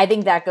 I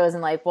think that goes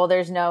in like, well,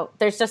 there's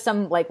just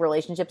some like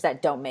relationships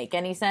that don't make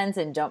any sense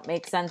and don't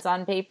make sense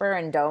on paper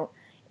and don't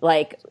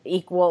like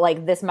equal,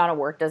 like this amount of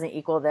work doesn't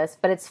equal this,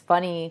 but it's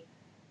funny.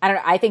 I don't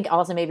know. I think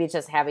also maybe it's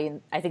just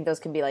I think those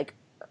can be like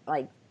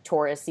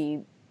Taurus-y,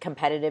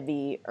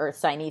 competitive-y, earth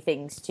signy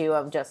things too,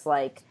 of just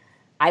like,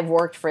 I've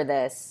worked for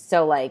this,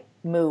 so like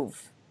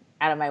move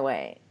out of my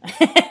way,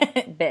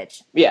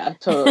 bitch. Yeah,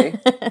 totally.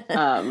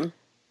 And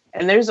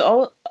there's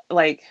all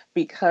like,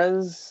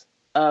 because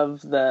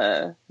of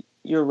the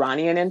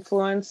Uranian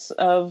influence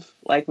of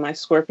like my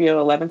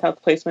Scorpio 11th house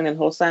placement in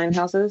whole sign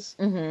houses,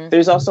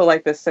 there's also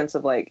like this sense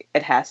of like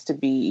it has to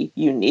be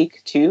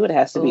unique too. It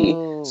has to be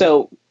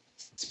so.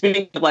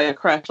 Speaking of like a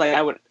crush, like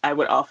I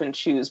would often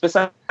choose,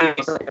 besides like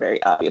a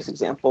very obvious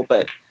example,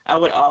 but I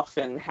would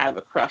often have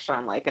a crush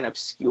on like an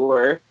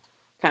obscure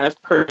kind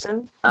of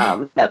person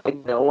that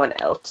like no one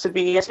else would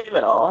be into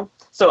at all.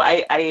 So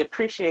I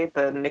appreciate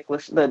the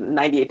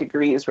 98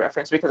 Degrees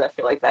reference, because I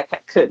feel like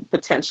that could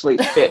potentially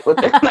fit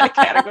within that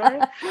category.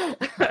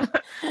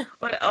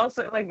 But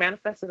also like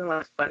manifested in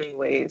like funny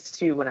ways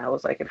too. When I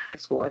was like in high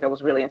school, like I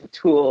was really into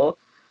Tool.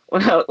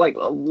 When I like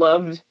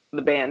loved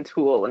the band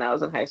Tool when I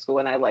was in high school,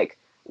 and I like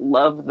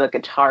loved the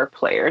guitar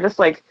player. Just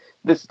like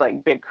this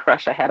like big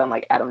crush I had on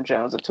like Adam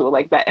Jones of Tool,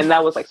 like that, and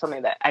that was like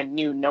something that I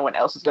knew no one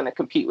else was going to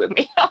compete with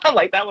me on.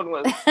 Like that one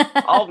was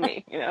all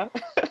me, you know.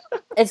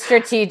 It's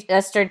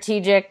a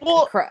strategic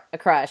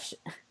crush.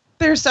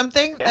 There's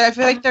something that I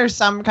feel like there's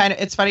some kind of,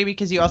 it's funny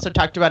because you also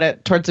talked about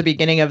it towards the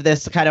beginning of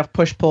this kind of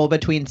push-pull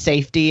between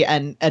safety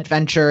and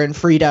adventure and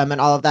freedom and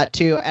all of that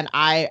too. And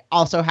I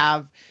also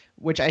have,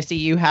 which I see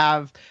you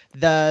have,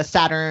 the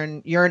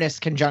Saturn-Uranus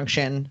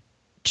conjunction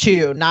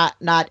too.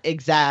 Not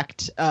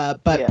exact,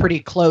 but pretty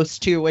close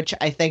to, which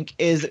I think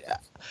is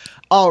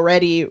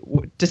already,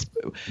 just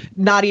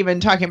not even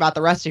talking about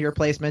the rest of your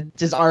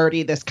placement, is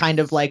already this kind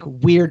of like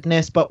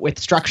weirdness but with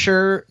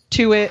structure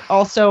to it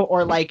also.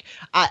 Or like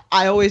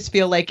I always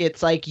feel like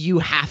it's like you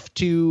have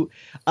to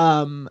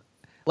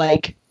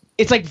like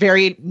it's like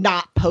very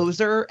not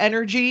poser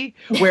energy,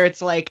 where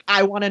it's like,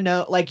 I want to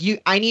know, like,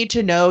 I need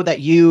to know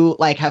that you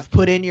like have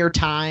put in your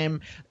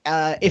time.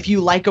 If you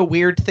like a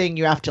weird thing,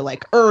 you have to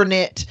like earn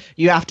it.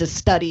 You have to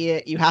study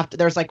it.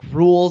 There's like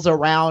rules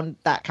around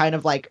that kind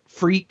of like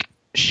freak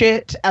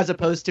shit, as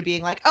opposed to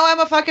being like, oh,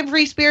 I'm a fucking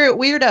free spirit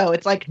weirdo.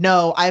 It's like,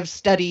 no, I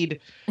studied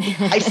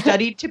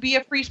to be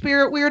a free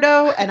spirit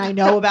weirdo, and I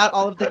know about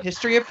all of the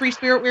history of free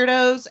spirit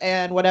weirdos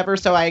and whatever.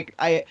 So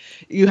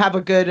you have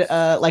a good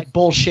like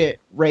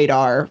bullshit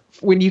radar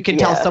when you can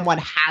tell someone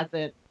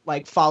hasn't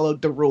like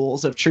followed the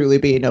rules of truly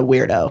being a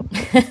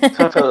weirdo.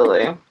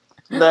 Totally.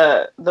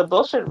 The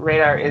bullshit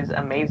radar is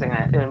amazing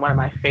and one of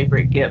my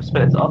favorite gifts,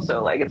 but it's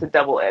also like, it's a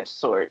double-edged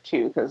sword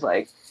too, because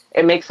like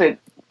it makes it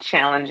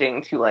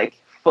challenging to like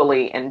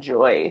fully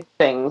enjoy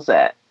things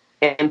that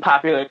in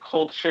popular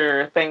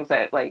culture, things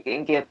that like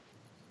get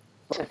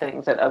to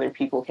things that other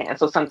people can.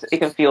 So sometimes it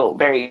can feel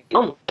very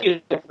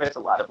there's a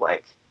lot of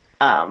like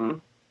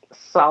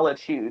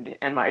solitude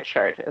in my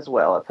chart as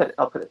well.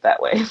 I'll put it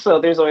that way. So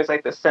there's always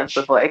like this sense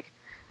of like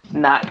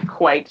not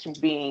quite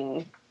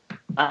being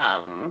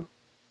I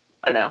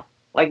don't know,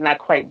 like not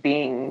quite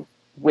being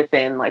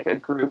within like a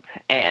group,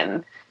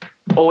 and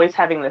always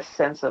having this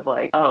sense of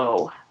like,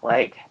 oh,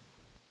 like,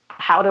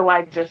 how do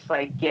I just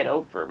like get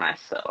over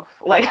myself?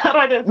 Like, how do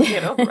I just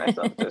get over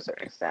myself to a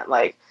certain extent?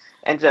 Like,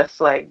 and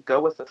just like go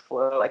with the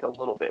flow like a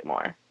little bit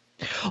more.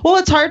 Well,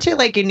 it's hard to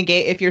like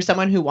engage if you're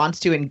someone who wants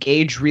to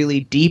engage really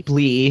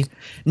deeply.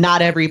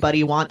 Not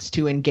everybody wants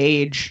to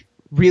engage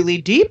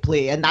really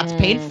deeply, and that's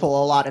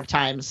painful a lot of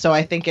times. So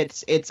I think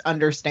it's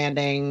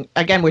understanding,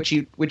 again, which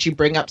you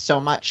bring up so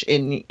much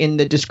in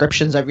the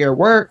descriptions of your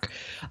work,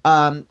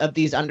 of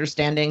these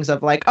understandings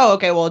of like, oh,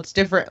 okay, well, it's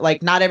different.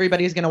 Like, not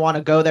everybody's going to want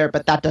to go there,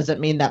 but that doesn't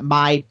mean that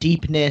my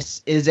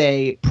deepness is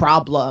a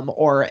problem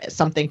or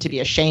something to be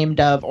ashamed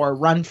of or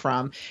run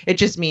from. It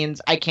just means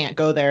I can't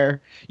go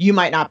there. You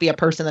might not be a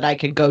person that I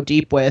can go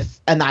deep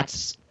with, and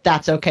that's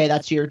okay.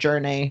 That's your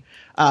journey.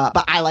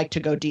 But I like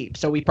to go deep,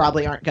 so we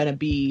probably aren't going to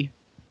be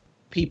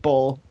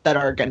people that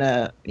are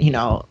gonna,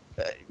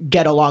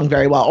 get along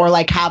very well, or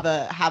like have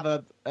a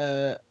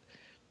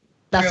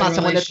that's not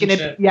someone that's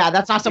gonna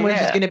that's not someone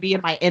who's gonna be in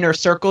my inner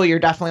circle. You're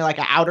definitely like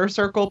an outer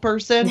circle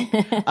person,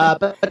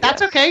 but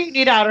that's okay. You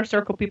need outer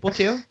circle people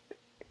too.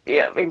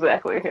 Yeah,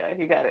 exactly. Yeah,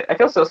 you got it. I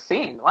feel so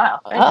seen.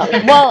 Wow.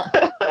 Well,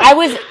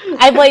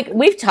 I've like,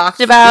 we've talked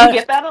about. Do you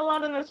get that a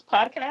lot in this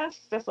podcast?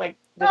 Just like,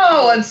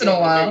 once in a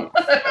while.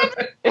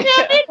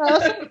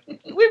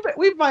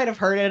 We might have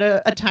heard it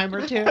a time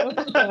or two.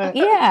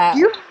 Yeah.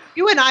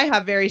 You and I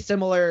have very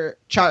similar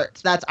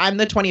charts. I'm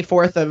the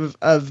 24th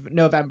of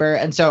November,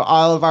 and so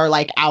all of our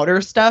like outer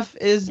stuff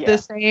is the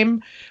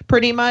same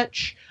pretty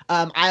much.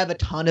 I have a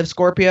ton of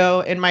Scorpio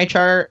in my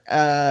chart,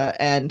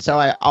 and so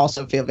I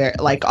also feel very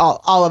like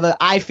all of it.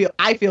 I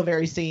feel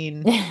very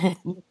seen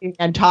looking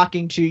and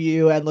talking to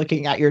you and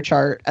looking at your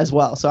chart as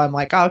well. So I'm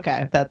like, oh,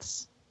 okay,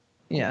 that's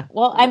yeah.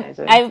 Well,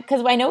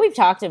 because I know we've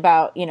talked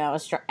about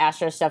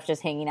Astro stuff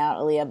just hanging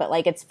out, Aaliyah, but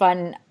like it's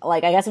fun.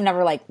 Like I guess I've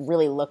never like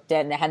really looked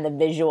at and had the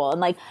visual,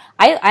 and like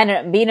I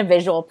know, being a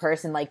visual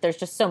person, like there's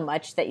just so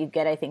much that you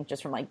get, I think,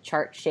 just from like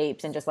chart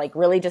shapes and just like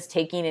really just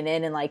taking it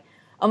in and like.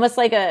 Almost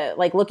like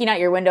looking out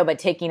your window, but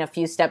taking a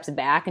few steps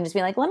back and just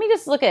being like, let me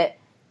just look at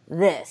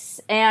this,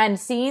 and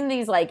seeing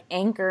these like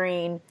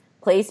anchoring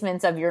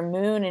placements of your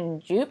moon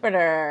and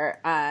Jupiter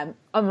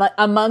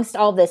amongst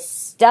all this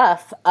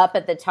stuff up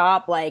at the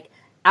top, like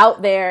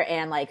out there,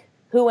 and like,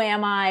 who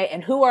am I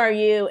and who are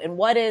you and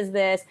what is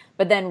this?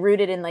 But then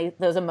rooted in like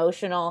those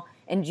emotional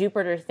and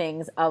Jupiter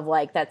things of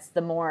like, that's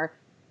the more,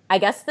 I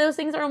guess those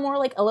things are more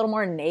like a little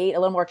more innate, a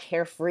little more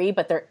carefree,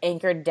 but they're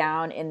anchored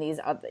down in these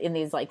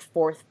like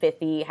fourth,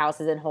 fifth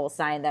houses in whole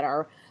sign that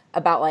are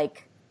about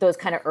like those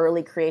kind of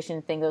early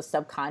creation things, those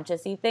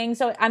subconscious-y things.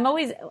 So I'm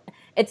always,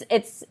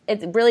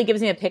 it really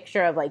gives me a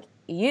picture of like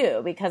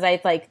you, because I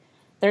like,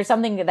 there's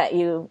something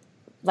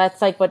that's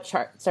like what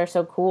charts are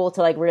so cool to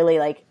like really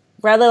like,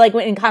 rather like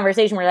in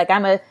conversation where like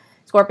I'm a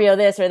Scorpio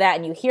this or that,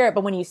 and you hear it,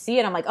 but when you see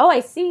it, I'm like, oh, I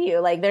see you.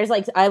 Like, there's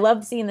like, I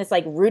love seeing this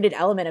like rooted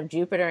element of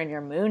Jupiter and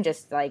your moon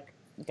just like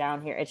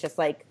down here. It's just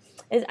like,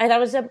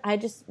 I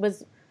just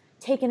was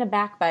taken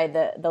aback by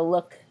the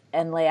look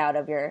and layout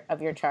of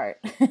your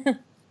chart.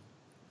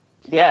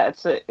 Yeah,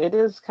 it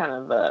is kind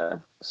of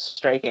a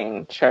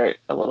striking chart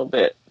a little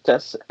bit.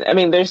 Just, I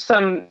mean, there's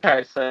some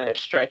charts that are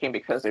striking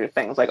because there are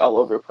things like all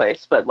over the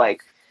place, but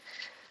like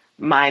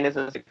mine is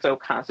so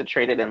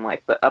concentrated in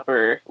like the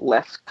upper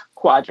left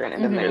quadrant,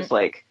 and then there's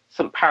like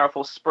some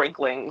powerful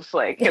sprinklings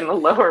like in the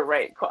lower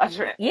right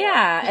quadrant.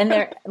 Yeah, and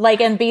they're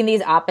like, and being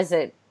these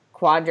opposite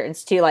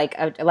quadrants too, like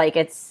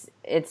it's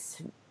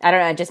I don't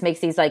know, it just makes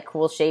these like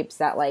cool shapes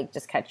that like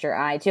just catch your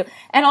eye too.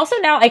 And also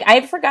now, like,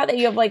 I forgot that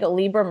you have like a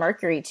Libra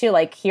Mercury too.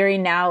 Like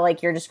hearing now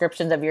like your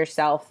descriptions of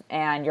yourself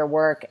and your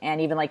work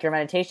and even like your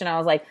meditation, I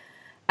was like,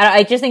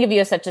 I just think of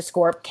you as such a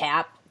Scorp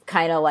Cap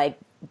kind of like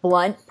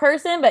blunt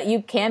person, but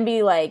you can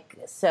be like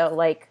so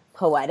like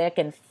poetic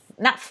and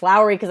not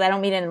flowery, because I don't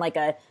mean it in like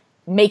a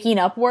making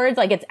up words.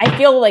 Like I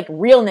feel like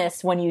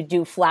realness when you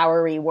do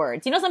flowery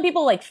words. You know, some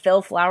people like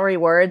fill flowery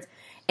words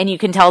and you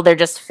can tell they're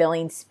just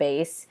filling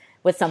space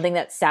with something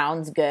that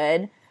sounds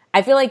good.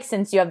 I feel like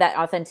since you have that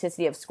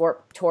authenticity of Scorp,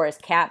 Taurus,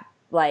 Cap,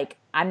 like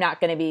I'm not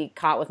going to be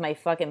caught with my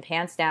fucking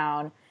pants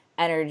down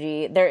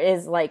energy. There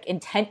is like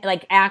intent,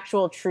 like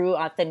actual true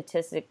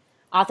authenticity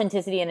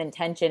and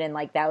intention in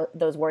like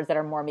those words that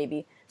are more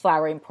maybe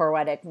flowery and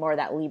poetic, more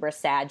that Libra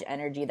Sag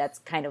energy that's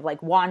kind of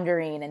like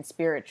wandering and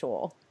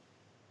spiritual.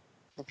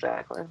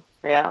 Exactly.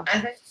 Yeah. I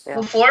think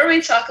before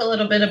we talk a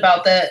little bit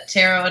about the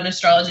tarot and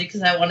astrology,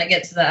 because I want to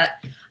get to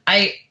that,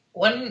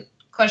 one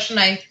question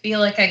I feel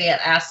like I get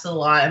asked a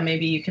lot, and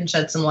maybe you can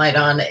shed some light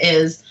on,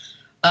 is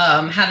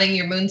having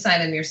your moon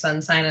sign and your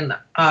sun sign in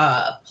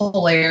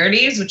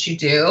polarities, which you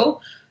do.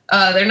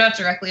 They're not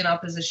directly in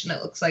opposition,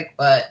 it looks like,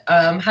 but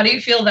how do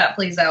you feel that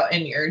plays out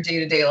in your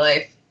day-to-day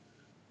life?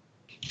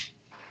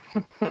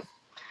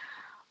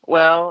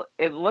 Well,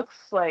 it looks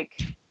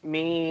like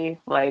me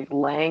like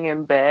laying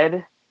in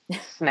bed,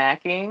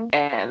 snacking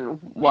and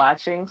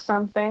watching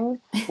something,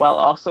 while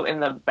also in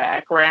the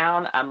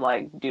background I'm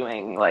like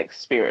doing like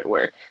spirit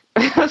work.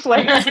 It's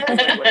like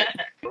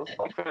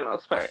for the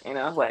most part, you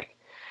know, like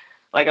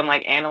I'm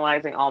like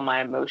analyzing all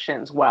my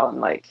emotions while I'm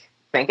like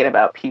thinking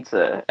about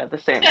pizza at the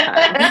same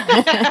time.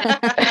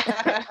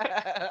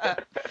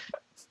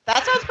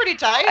 That sounds pretty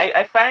tight.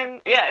 I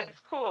find, yeah, it's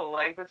cool.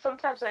 Like, but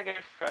sometimes I get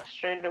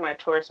frustrated with my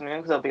Taurus moon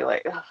because I'll be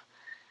like, ugh,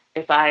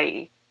 if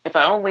I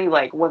only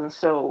like wasn't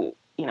so,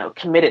 you know,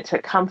 committed to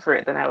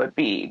comfort, then I would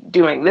be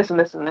doing this and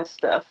this and this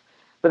stuff.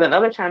 But then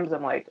other times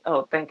I'm like,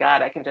 oh, thank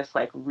God I can just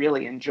like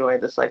really enjoy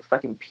this like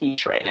fucking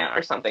peach right now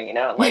or something, you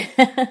know? And like,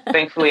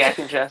 thankfully I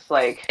can just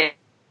like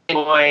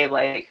enjoy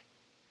like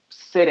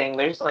sitting.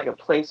 There's like a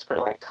place for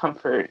like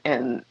comfort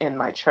in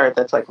my chart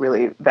that's like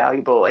really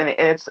valuable, and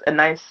it's a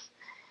nice.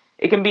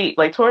 It can be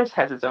like Taurus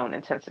has its own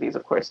intensities,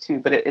 of course, too,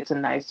 but it's a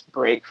nice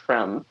break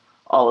from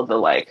all of the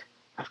like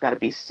I've got to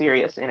be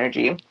serious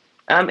energy.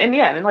 And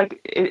yeah, and like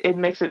it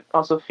makes it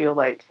also feel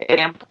like it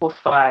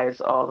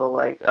amplifies all the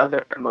like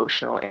other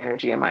emotional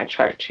energy in my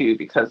chart too,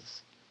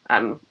 because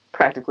I'm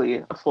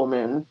practically a full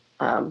moon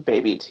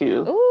baby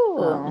too.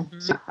 Ooh.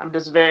 So I'm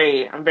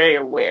very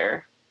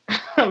aware.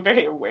 I'm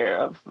very aware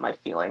of my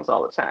feelings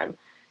all the time,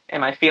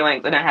 and I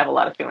have a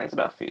lot of feelings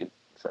about food.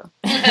 So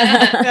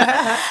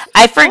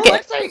I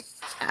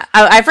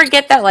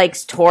forget that like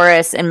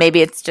Taurus, and maybe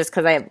it's just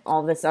because I have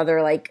all this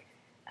other like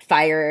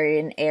fire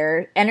and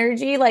air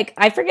energy. Like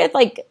I forget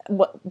like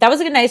that was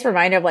a nice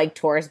reminder of like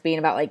Taurus being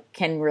about like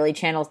can really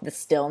channel the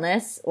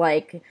stillness.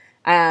 Like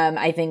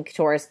I think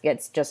Taurus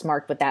gets just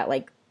marked with that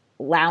like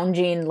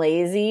lounging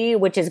lazy,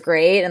 which is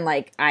great, and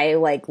like I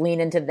like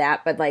lean into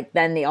that, but like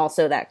then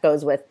that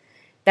goes with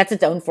that's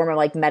its own form of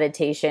like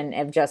meditation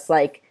of just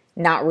like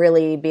not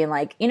really being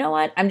like, you know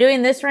what, I'm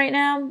doing this right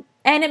now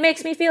and it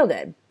makes me feel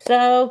good,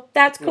 so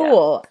that's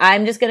cool. Yeah.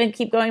 I'm just gonna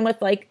keep going with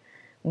like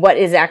what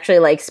is actually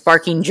like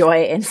sparking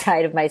joy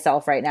inside of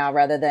myself right now,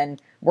 rather than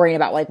worrying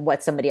about like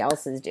what somebody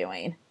else is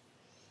doing.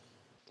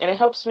 And it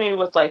helps me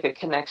with like a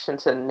connection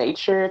to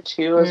nature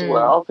too as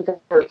well, because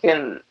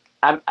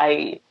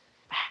I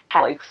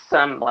have like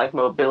some like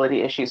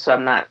mobility issues, so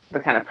I'm not the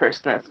kind of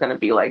person that's going to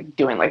be like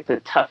doing like the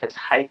toughest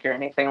hike or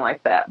anything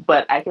like that,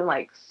 but I can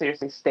like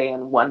seriously stay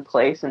in one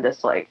place and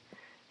just like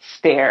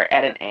stare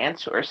at an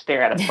ant or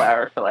stare at a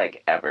flower for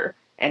like ever,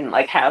 and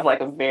like have like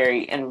a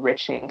very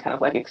enriching kind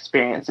of like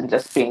experience and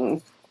just being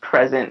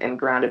present and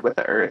grounded with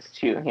the earth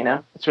too, you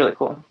know? It's really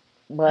cool.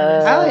 Whoa.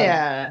 Oh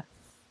yeah.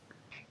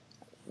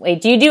 Wait,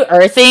 do you do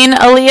earthing,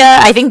 Aaliyah?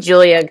 I think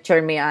Julia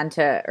turned me on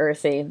to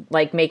earthing,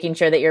 like making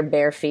sure that your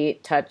bare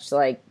feet touch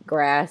like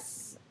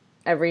grass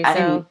every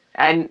so.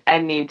 I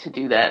need to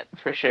do that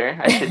for sure.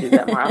 I should do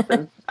that more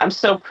often. I'm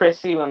so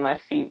prissy when my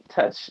feet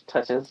touches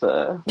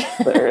the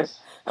earth.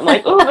 I'm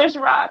like, oh, there's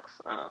rocks.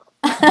 Oh.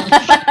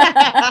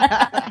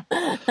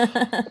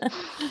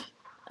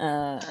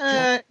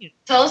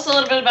 Tell us a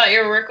little bit about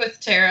your work with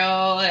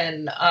tarot,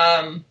 and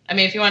I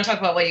mean, if you want to talk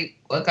about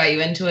what got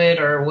you into it,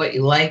 or what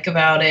you like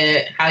about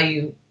it, how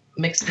you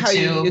mix the two, how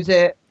you use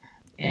it.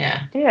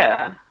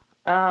 Yeah.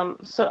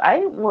 So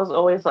I was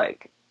always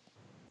like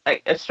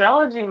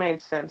astrology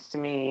made sense to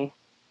me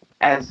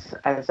as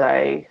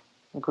I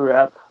grew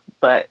up,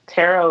 but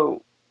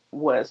tarot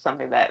was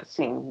something that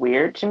seemed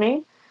weird to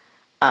me.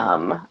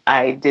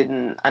 I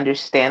didn't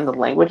understand the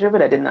language of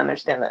it. I didn't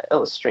understand the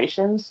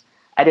illustrations.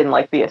 I didn't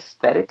like the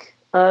aesthetic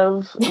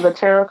of the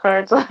tarot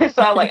cards I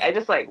saw. Like, I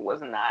just like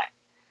was not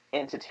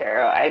into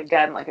tarot. I had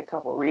gotten like a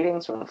couple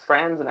readings from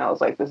friends, and I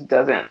was like, this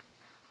doesn't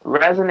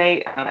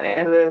resonate. I'm not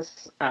into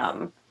this.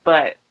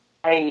 But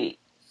a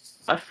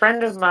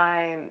friend of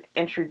mine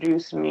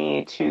introduced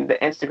me to the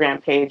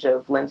Instagram page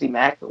of Lindsay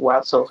Mack,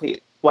 Wild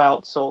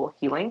Soul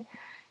Healing,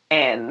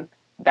 and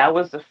that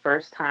was the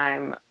first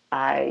time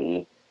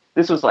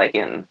this was like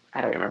in,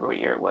 I don't remember what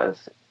year it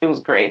was. It was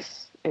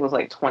Grace. It was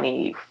like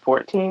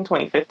 2014,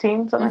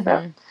 2015, something like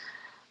that.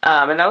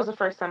 And that was the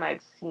first time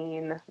I'd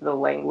seen the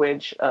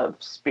language of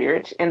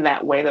spirit in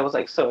that way that was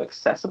like so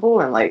accessible,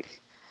 and like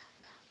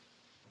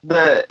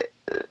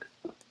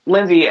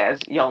Lindsay, as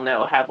y'all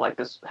know,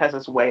 has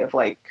this way of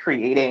like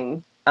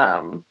creating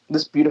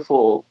this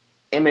beautiful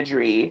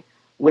imagery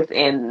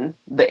within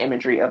the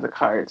imagery of the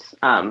cards.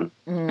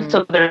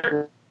 So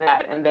there's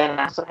that, and then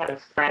I also had a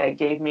friend that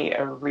gave me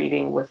a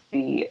reading with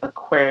the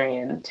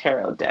Aquarian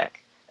tarot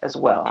deck as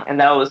well, and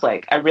that was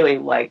like, I really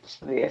liked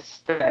the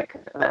aesthetic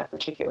of that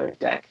particular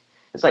deck.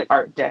 It's like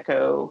Art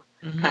Deco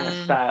kind of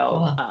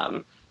style,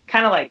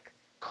 kind of like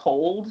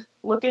cold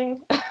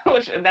looking,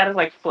 which that is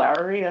like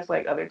flowery as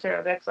like other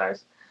tarot decks are.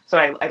 So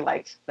I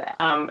liked that.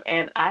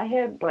 And I've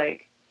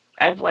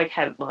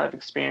had a lot of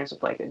experience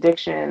with like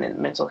addiction and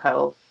mental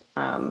health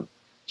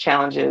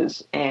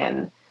challenges,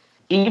 and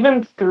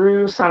even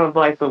through some of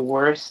like the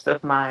worst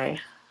of my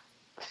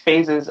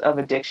phases of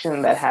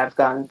addiction that have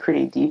gone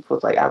pretty deep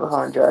with like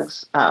alcohol and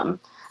drugs,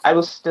 I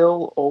was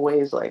still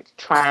always like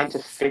trying to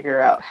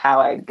figure out how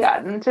I'd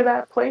gotten to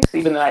that place,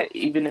 even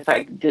if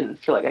I didn't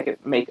feel like I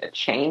could make a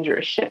change or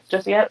a shift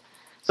just yet.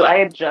 So I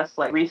had just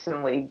like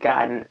recently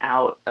gotten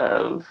out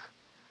of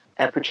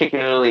a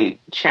particularly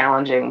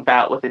challenging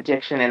bout with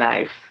addiction, and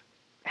I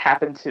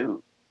happened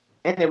to,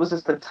 and it was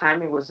just, the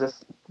timing was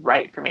just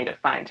right for me to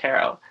find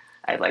tarot.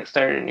 I like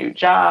started a new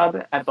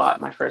job. I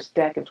bought my first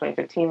deck in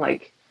 2015,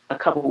 like a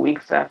couple of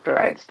weeks after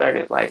I'd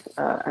started like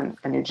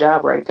a new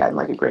job where I'd gotten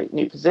like a great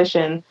new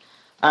position.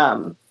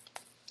 And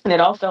it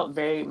all felt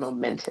very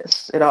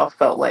momentous. It all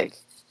felt like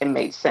it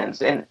made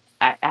sense. And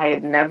I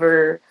had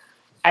never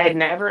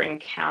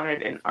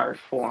encountered an art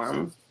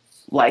form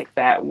like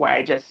that where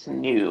I just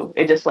knew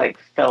it just like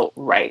felt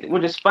right,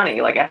 which is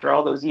funny. Like after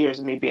all those years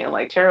of me being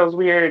like, tarot's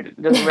weird,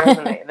 it doesn't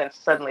resonate, and then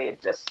suddenly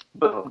it just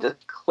boom,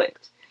 just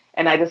clicked.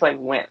 And I just like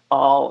went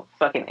all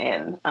fucking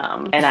in.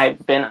 And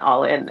I've been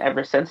all in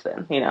ever since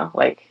then, you know,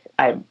 like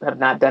I have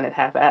not done it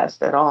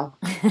half-assed at all.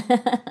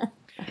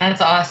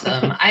 That's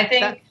awesome. I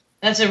think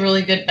that's a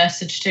really good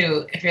message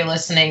too, if you're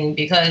listening,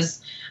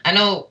 because I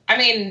know, I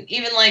mean,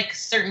 even like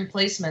certain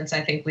placements,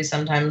 I think we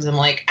sometimes am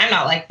like, I'm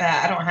not like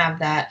that. I don't have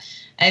that.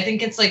 I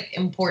think it's like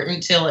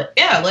important to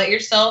let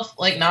yourself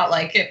like not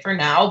like it for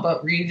now,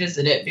 but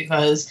revisit it,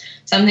 because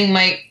something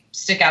might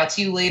stick out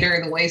to you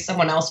later, the way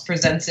someone else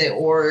presents it,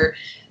 or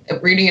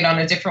reading it on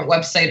a different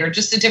website, or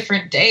just a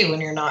different day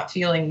when you're not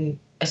feeling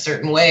a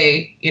certain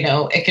way, you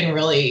know, it can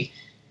really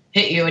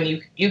hit you,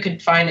 and you could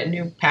find a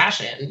new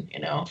passion, you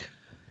know.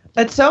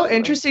 That's so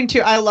interesting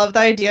too. I love the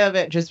idea of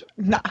it just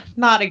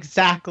not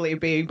exactly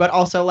being, but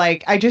also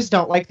like, I just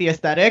don't like the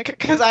aesthetic,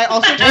 because I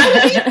also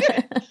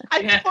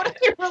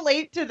totally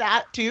relate to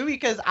that too,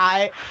 because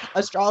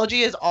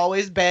astrology has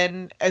always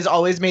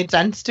made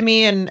sense to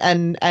me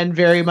and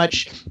very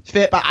much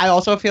fit. But I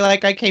also feel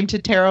like I came to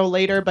tarot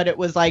later, but it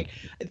was like,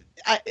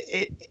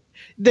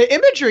 the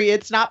imagery,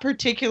 it's not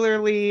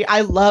particularly,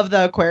 I love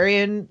the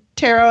Aquarian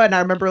tarot, and I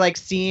remember like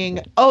seeing,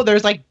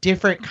 there's like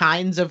different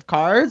kinds of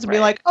cards, and be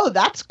like,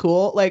 that's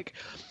cool. Like,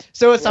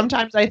 so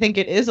sometimes I think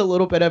it is a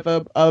little bit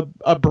of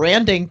a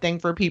branding thing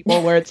for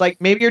people, where it's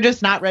like, maybe you're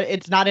just not ready,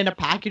 it's not in a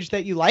package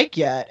that you like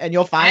yet, and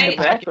you'll find a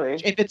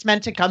package. If it's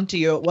meant to come to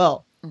you, it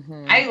will.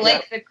 Mm-hmm. I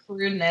like the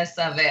crudeness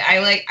of it.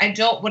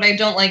 What I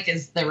don't like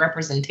is the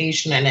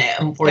representation in it,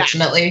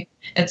 unfortunately.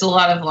 It's a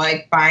lot of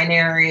like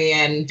binary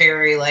and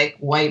very like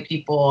white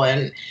people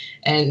and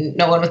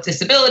no one with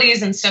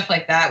disabilities and stuff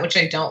like that, which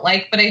I don't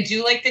like. But I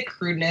do like the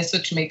crudeness,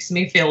 which makes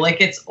me feel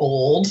like it's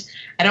old.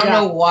 I don't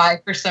know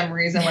why, for some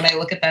reason, when I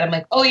look at that, I'm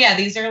like, oh yeah,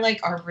 these are like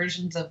our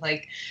versions of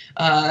like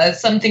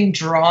something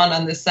drawn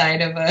on the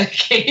side of a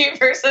cave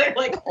or something,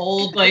 like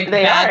old, like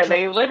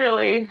they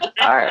literally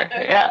are.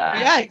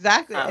 Yeah,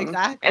 exactly.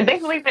 Exactly. And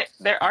thankfully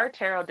there are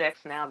tarot decks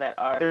now there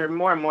are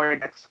more and more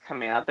decks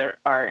coming out. There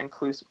are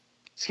inclusive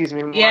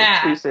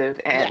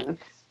and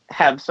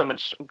have so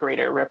much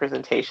greater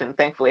representation.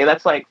 Thankfully,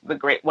 that's like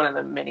one of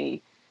the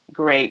many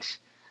great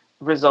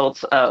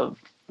results of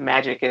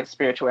magic and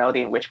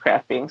spirituality and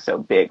witchcraft being so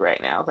big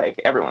right now.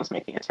 Like, everyone's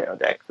making a tarot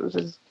deck, which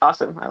is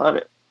awesome. I love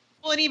it.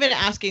 Well, and even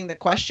asking the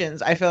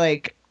questions, I feel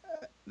like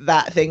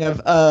that thing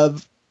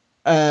of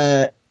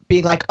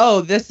being like,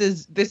 this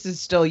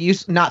is still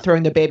not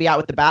throwing the baby out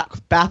with the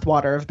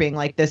bathwater, of being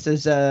like, this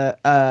is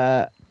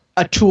a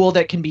tool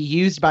that can be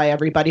used by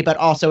everybody, but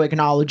also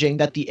acknowledging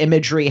that the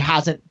imagery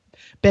hasn't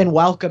been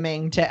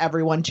welcoming to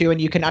everyone too, and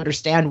you can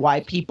understand why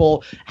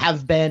people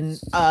have been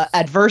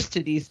adverse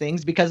to these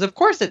things, because of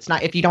course it's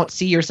not, if you don't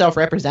see yourself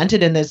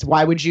represented in this,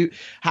 why would you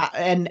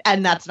and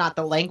that's not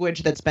the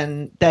language that's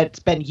been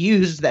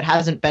used, that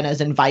hasn't been as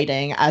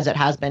inviting as it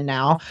has been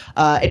now.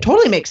 It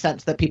totally makes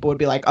sense that people would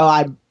be like,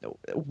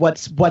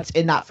 what's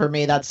in that for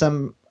me? That's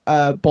some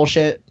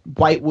bullshit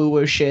white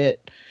woo-woo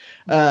shit.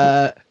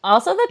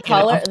 Also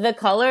the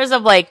colors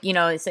of, like, you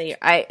know, say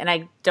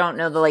I don't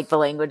know the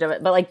language of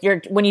it, but like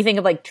when you think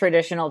of like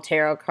traditional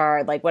tarot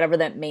card, like whatever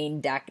that main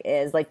deck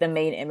is, like the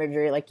main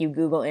imagery, like you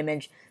Google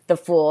image the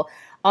Fool,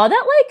 all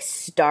that like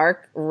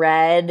stark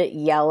red,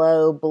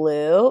 yellow,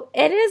 blue,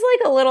 it is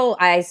like a little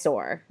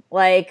eyesore.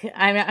 Like,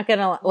 I'm not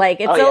gonna like,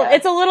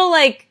 it's a little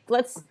like,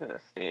 let's.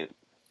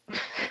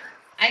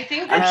 I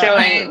think I'm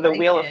showing the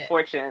Wheel of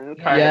Fortune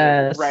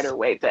card, Rider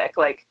Waite deck,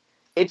 like.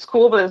 it's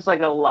cool, but there's like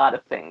a lot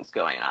of things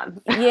going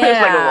on. Yeah.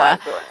 There's like a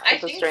lot going on. I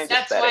think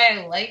that's why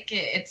I like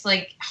it. It's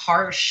like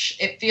harsh.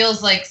 It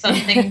feels like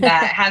something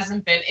that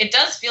hasn't been, it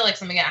does feel like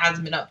something that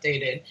hasn't been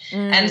updated.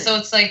 And so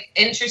it's like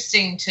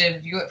interesting to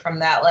view it from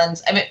that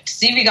lens. I mean,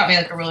 Stevie got me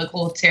like a really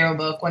cool tarot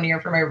book one year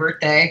for my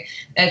birthday.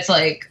 It's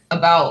like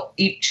about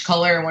each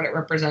color and what it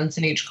represents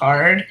in each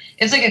card.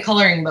 It's like a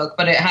coloring book,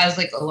 but it has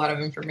like a lot of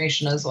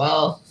information as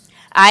well.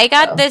 I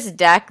got this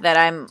deck that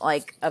I'm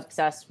like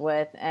obsessed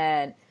with,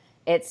 and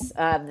it's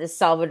this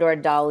Salvador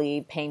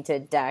Dali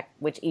painted deck,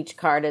 which each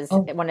card is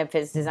one of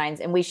his designs,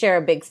 and we share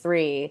a big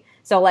three.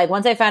 So like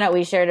once I found out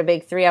we shared a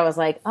big three, I was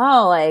like,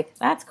 oh, like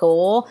that's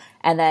cool.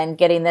 And then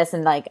getting this,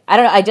 and like I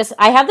don't know,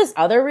 I have this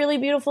other really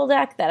beautiful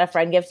deck that a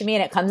friend gifted me,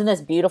 and it comes in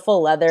this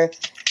beautiful leather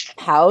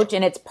pouch,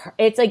 and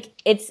it's like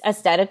it's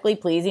aesthetically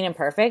pleasing and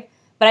perfect.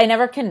 But I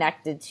never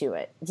connected to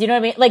it. Do you know what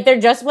I mean? Like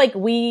they're just like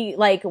we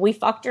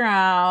fucked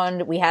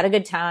around, we had a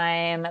good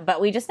time,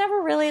 but we just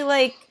never really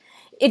like.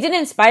 It didn't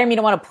inspire me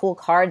to want to pull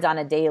cards on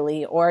a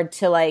daily or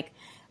to like,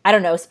 I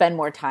don't know, spend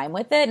more time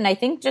with it. And I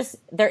think just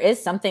there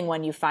is something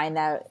when you find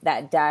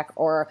that deck,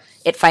 or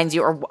it finds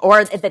you,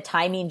 or the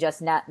timing just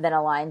then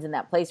aligns in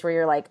that place where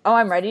you're like, oh,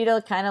 I'm ready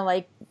to kind of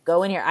like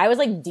go in here. I was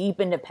like deep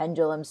into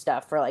pendulum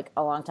stuff for like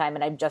a long time,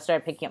 and I just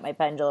started picking up my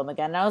pendulum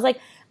again. And I was like,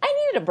 I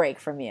needed a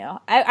break from you.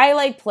 I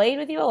like played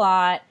with you a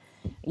lot.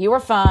 You were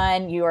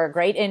fun. You were a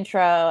great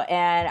intro.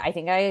 And I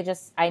think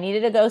I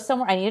needed to go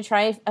somewhere. I need to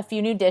try a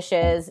few new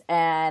dishes,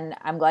 and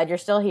I'm glad you're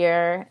still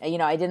here. You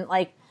know, I didn't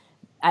like,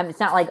 it's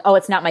not like, oh,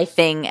 it's not my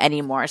thing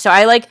anymore. So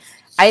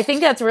I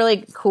think that's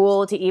really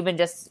cool to even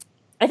just,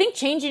 I think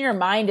changing your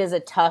mind is a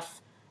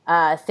tough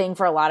thing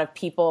for a lot of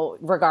people,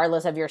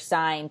 regardless of your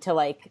sign, to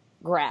like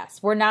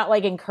grasp. We're not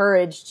like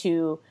encouraged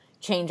to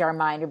change our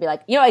mind or be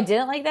like, you know, I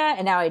didn't like that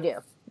and now I do.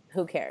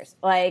 Who cares?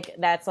 Like,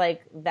 that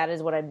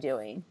is what I'm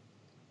doing.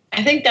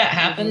 I think that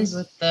happens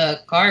with the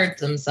cards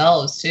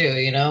themselves too,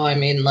 you know? I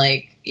mean,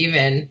 like,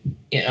 even,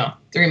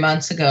 3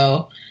 months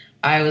ago,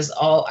 I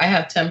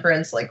have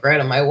Temperance like right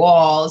on my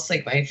wall. It's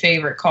like my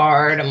favorite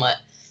card. I'm like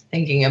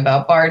thinking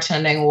about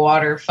bartending,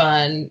 water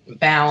fun,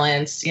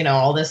 balance,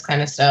 all this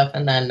kind of stuff.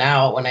 And then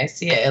now when I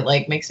see it, it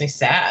like makes me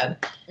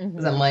sad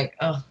because I'm like,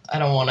 oh, I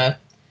don't want to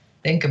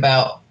think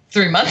about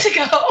 3 months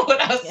ago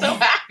when I was so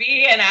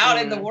happy and out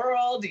in the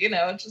world,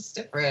 it's just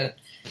different.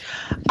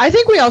 I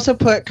think we also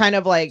put kind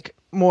of like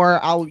more,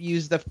 I'll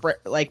use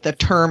the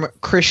term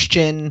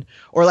Christian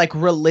or like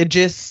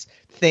religious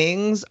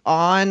things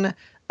on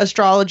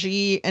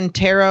astrology and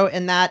tarot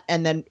and that,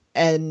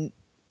 and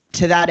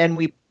to that end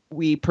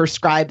we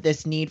prescribe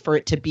this need for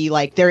it to be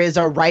like there is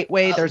a right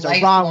way, there's a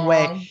wrong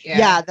way.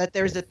 Yeah, that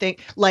there's a thing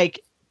like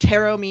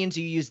tarot means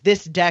you use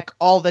this deck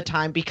all the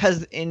time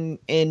because in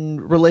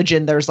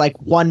religion there's like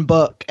one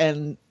book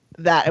and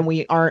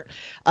we aren't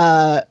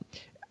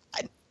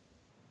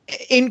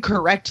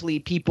incorrectly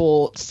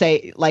people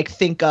say like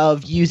think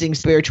of using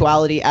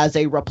spirituality as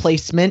a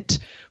replacement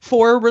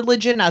for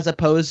religion as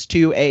opposed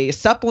to a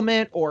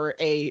supplement or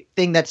a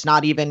thing that's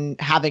not even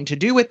having to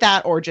do with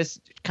that or just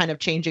kind of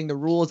changing the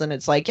rules. And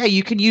it's like, yeah,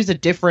 you can use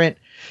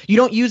you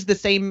don't use the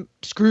same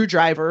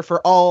screwdriver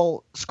for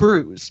all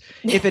screws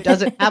if it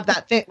doesn't have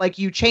that thing. Like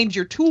you change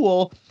your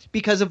tool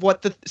because of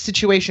what the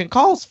situation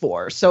calls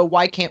for. So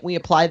why can't we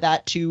apply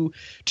that to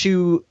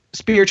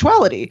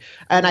spirituality?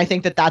 And I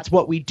think that that's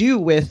what we do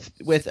with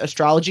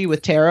astrology,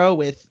 with tarot,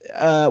 with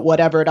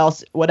whatever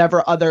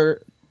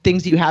other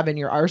things you have in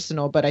your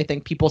arsenal. But I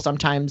think people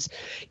sometimes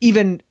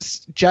even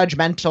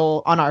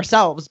judgmental on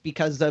ourselves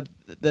because of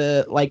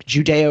the like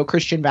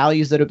Judeo-Christian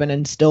values that have been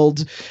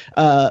instilled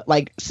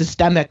like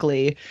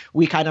systemically.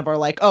 We kind of are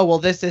like, oh, well,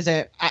 this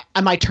isn't,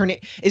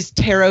 is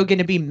tarot going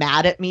to be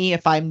mad at me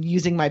if I'm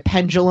using my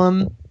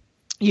pendulum?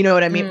 You know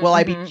what I mean? Mm-hmm. Will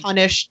I be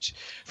punished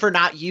for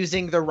not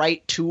using the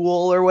right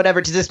tool or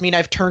whatever? Does this mean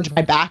I've turned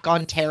my back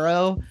on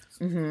tarot?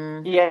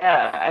 Mm-hmm.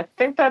 Yeah, I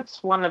think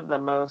that's one of the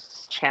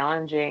most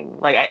challenging.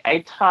 Like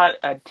I taught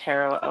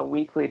a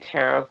weekly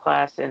tarot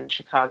class in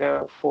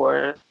Chicago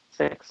for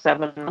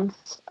 6-7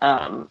 months.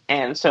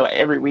 And so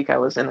every week I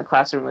was in the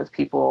classroom with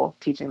people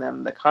teaching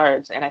them the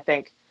cards. And I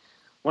think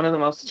one of the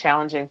most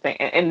challenging things,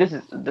 and this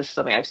is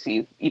something I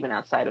see even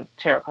outside of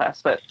tarot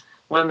class, but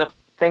one of the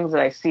things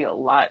that I see a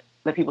lot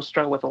that people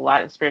struggle with a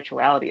lot in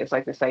spirituality is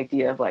like this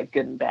idea of like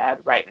good and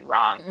bad, right and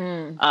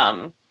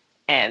wrong.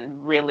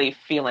 And really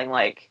feeling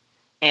like,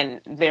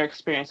 and their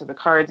experience of the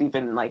cards,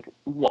 even like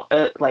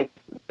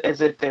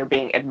as if they're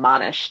being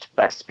admonished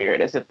by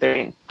spirit, as if they're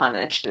being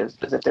punished, as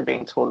if they're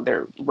being told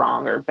they're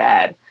wrong or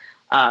bad.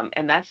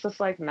 And that's just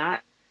like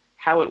not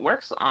how it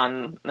works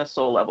on the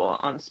soul level,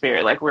 on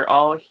spirit. Like we're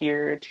all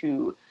here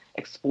to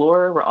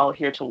explore, we're all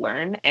here to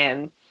learn,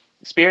 and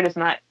spirit is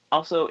not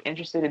also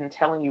interested in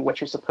telling you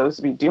what you're supposed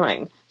to be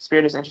doing.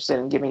 Spirit is interested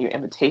in giving you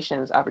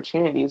invitations,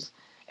 opportunities,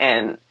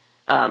 and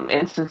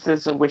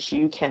instances in which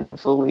you can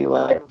fully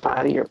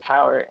embody your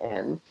power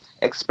and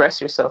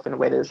express yourself in a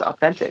way that is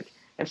authentic.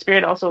 And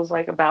spirit also is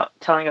like about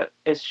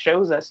it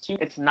shows us too,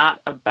 it's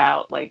not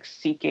about like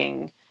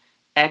seeking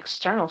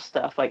external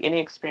stuff, like any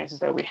experiences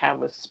that we have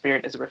with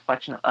spirit is a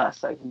reflection of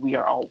us. Like we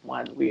are all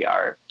one. We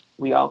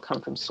all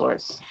come from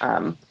source.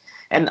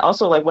 And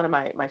also like one of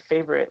my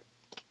favorite,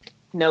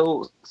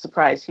 no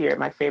surprise here,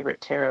 my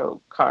favorite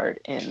tarot card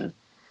in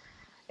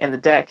the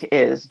deck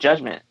is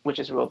Judgment, which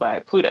is ruled by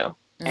Pluto.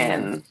 Mm-hmm.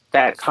 And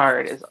that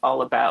card is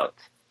all about,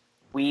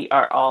 we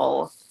are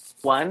all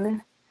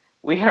one.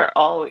 We are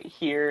all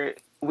here.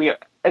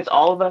 It's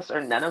all of us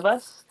or none of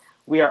us.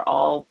 We are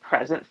all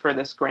present for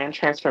this grand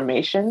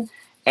transformation.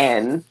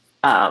 And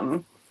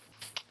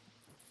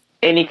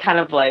any kind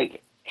of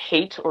like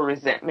hate or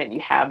resentment you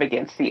have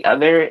against the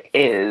other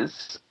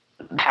is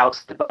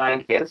house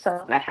divine gives,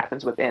 and that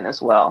happens within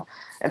as well.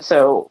 And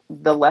so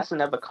the lesson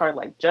of a card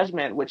like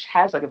Judgment, which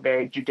has like a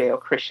very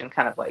Judeo-Christian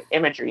kind of like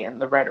imagery in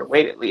the Rider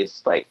Waite, at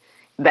least, like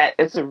that,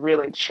 it's a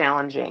really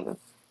challenging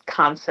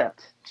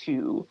concept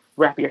to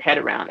wrap your head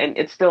around. And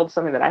it's still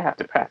something that I have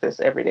to practice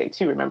every day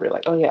to remember,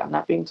 like, oh yeah, I'm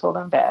not being told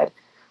I'm bad.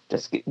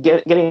 Just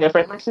getting a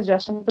friendly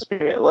suggestion of the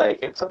spirit, like,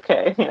 it's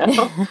okay, you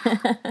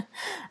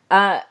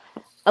know?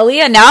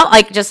 Aaliyah, now,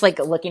 like, just, like,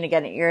 looking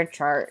again at your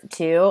chart,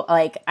 too,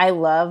 like, I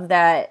love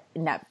that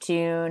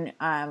Neptune,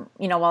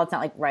 you know, while it's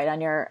not, like, right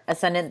on your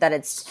ascendant, that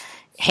it's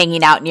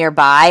hanging out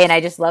nearby, and I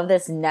just love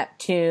this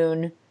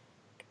Neptune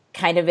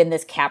kind of in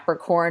this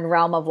Capricorn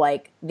realm of,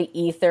 like, the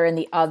ether and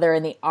the other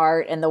and the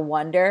art and the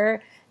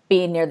wonder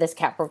being near this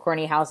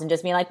Capricorny house and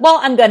just being like, well,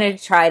 I'm going to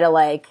try to,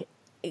 like,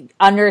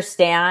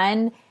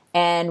 understand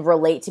and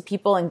relate to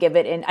people and give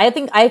it in. I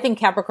think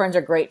Capricorns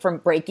are great from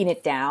breaking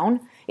it down.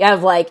 You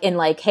have like, in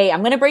like, hey, I'm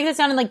going to break this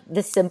down in like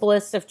the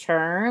simplest of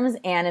terms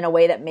and in a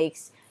way that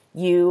makes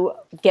you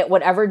get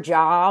whatever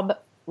job.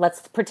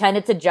 Let's pretend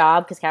it's a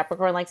job because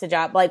Capricorn likes a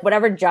job, like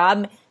whatever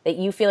job that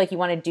you feel like you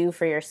want to do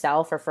for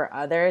yourself or for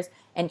others,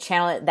 and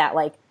channel it that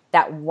like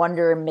that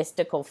wonder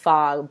mystical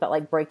fog, but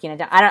like breaking it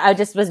down. I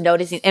just was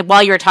noticing, and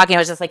while you were talking, I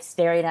was just like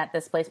staring at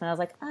this placement. I was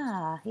like,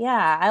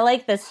 yeah, I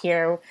like this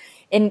here.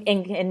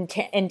 In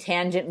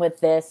tangent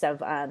with this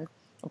of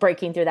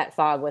breaking through that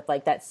fog with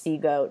like that sea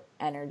goat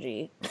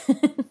energy.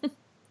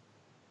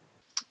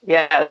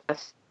 Yeah,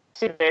 it's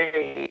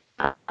very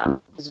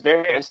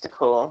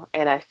mystical,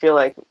 and I feel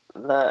like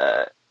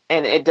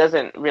and it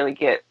doesn't really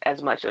get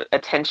as much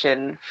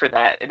attention for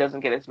that. It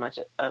doesn't get as much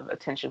of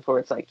attention for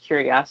its like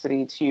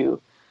curiosity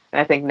too. And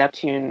I think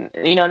Neptune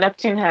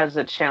has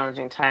a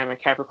challenging time in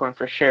Capricorn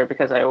for sure,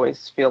 because I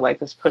always feel like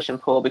this push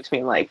and pull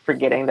between like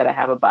forgetting that I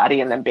have a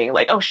body and then being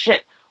like, oh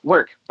shit,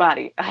 work,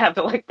 body. I have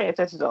to like pay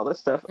attention to all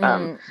this stuff.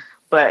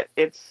 But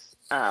it's,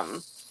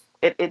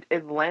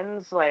 it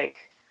lends like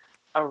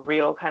a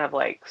real kind of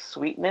like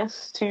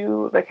sweetness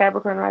to the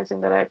Capricorn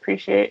rising that I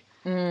appreciate.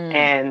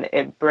 And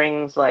it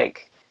brings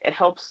like, it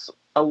helps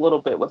a little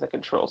bit with the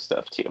control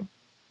stuff too.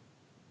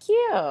 Cute.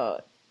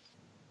 I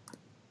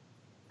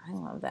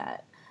love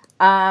that.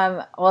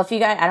 Well, if you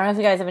guys, I don't know if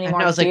you guys have any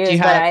more cues,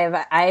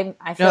 but I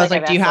feel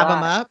like do you have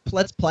them up?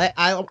 Let's play.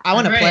 I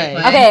want to play.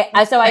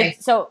 Okay,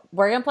 so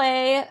we're gonna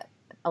play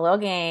a little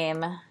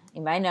game.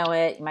 You might know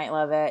it, you might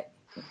love it,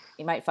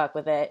 you might fuck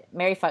with it.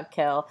 Marry, fuck,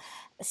 kill.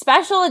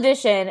 Special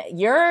edition.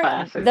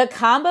 The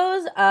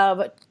combos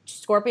of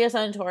Scorpio,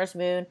 Sun, and Taurus,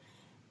 Moon,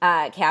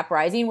 Cap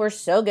Rising were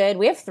so good.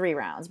 We have 3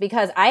 rounds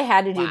because I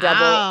had to do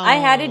double. I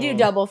had to do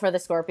double for the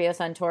Scorpio,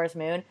 Sun, Taurus,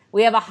 Moon.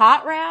 We have a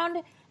hot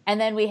round. And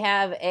then we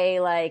have a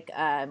like,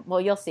 well,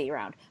 you'll see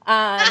round.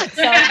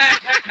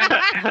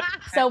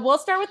 So we'll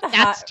start with the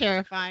hot. That's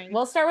terrifying.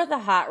 We'll start with the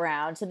hot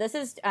round. So this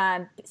is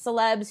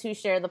celebs who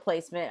share the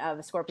placement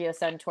of Scorpio,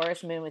 Sun,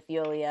 Taurus, Moon with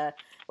Yulia.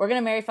 We're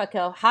gonna marry, fuck,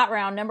 kill. Hot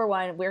round number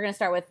 1. We're gonna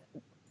start with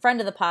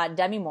friend of the pod,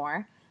 Demi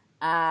Moore.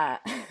 All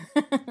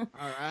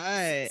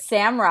right.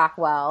 Sam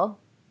Rockwell.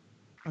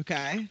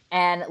 Okay.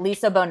 And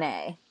Lisa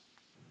Bonet.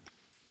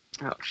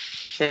 Oh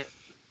shit.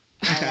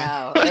 I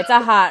know. It's a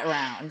hot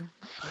round.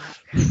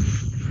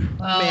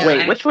 Well,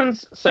 wait, which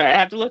one's? Sorry, I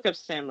have to look up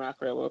Sam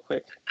Rockwell real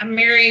quick. I'm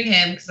marrying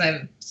him because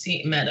I've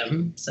met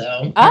him. So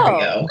here we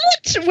go.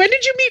 What? When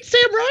did you meet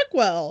Sam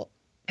Rockwell?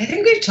 I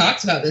think we've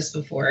talked about this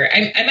before.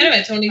 I met him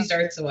at Tony's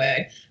Darts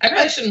Away. I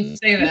probably shouldn't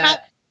say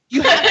that.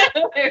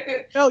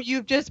 No,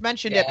 you've just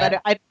mentioned it,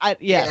 but I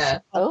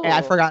Okay,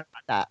 I forgot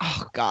about that.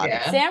 Oh God.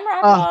 Yeah. Sam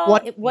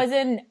Rockwell it was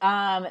in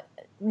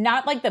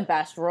not like the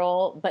best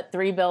role, but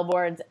 3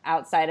 Billboards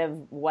Outside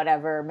of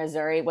Whatever,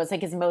 Missouri was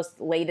like his most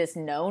latest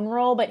known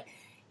role, but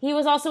he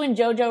was also in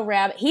Jojo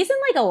Rabbit. He's in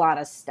like a lot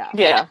of stuff.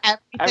 Yeah,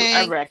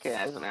 I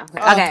recognize him now.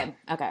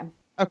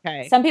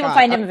 Okay. Some people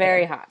find him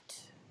very hot.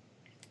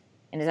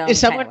 In his own Is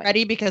someone way.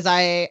 ready? Because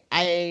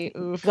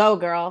oof. Go,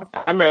 girl.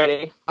 I'm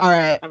ready. All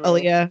right,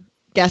 Aaliyah,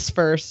 guess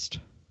first.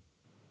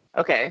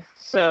 Okay,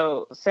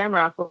 so Sam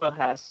Rockwell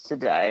has to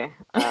die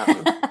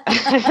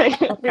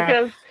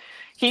because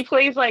he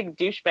plays like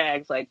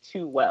douchebags like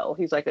too well.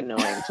 He's like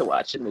annoying to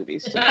watch in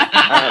movies too.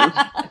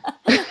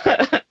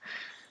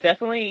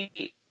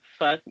 Definitely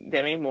fuck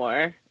Demi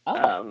Moore.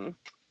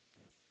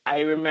 I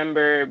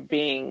remember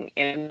being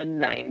in the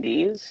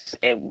 90s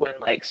when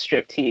like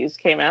striptease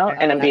came out,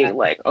 and I'm being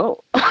like,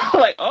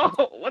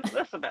 what's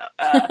this about?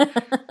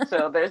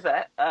 So there's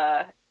that.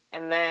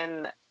 And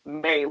then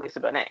marry Lisa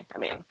Bonet. I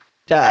mean,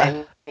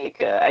 Duh.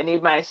 I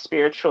need my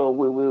spiritual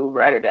woo-woo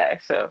ride or die.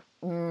 So.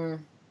 All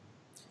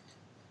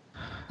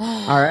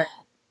right.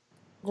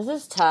 This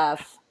is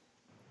tough.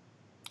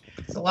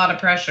 It's a lot of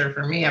pressure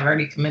for me. I've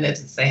already committed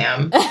to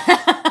Sam.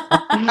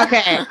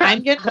 Okay,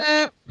 I'm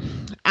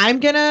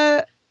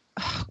gonna.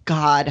 Oh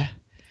God,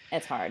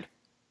 It's hard.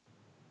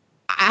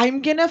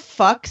 I'm gonna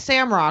fuck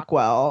Sam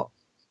Rockwell.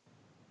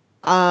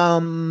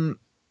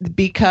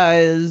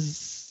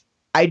 Because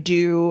I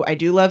do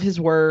love his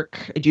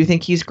work. I do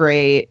think he's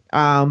great.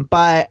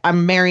 But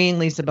I'm marrying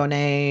Lisa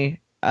Bonet.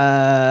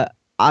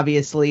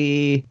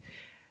 Obviously,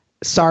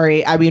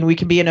 sorry. I mean, we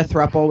can be in a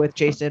throuple with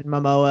Jason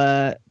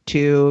Momoa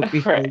too,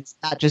 because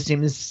that just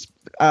seems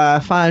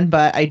fun.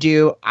 But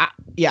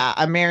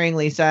I'm marrying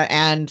Lisa,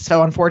 and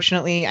so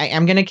unfortunately, I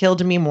am gonna kill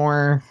Demi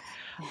Moore.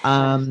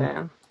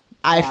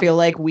 I feel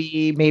like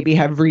we maybe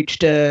have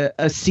reached a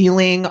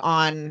ceiling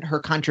on her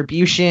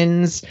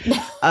contributions.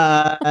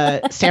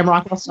 Sam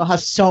Rockwell still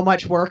has so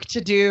much work to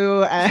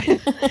do.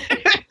 And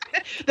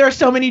there are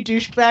so many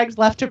douchebags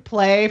left to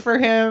play for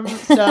him.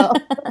 So.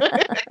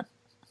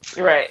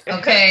 Right.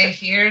 Okay,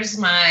 here's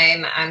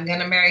mine. I'm going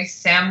to marry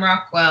Sam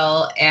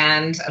Rockwell,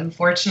 and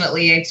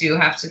unfortunately, I do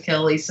have to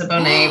kill Lisa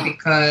Bonet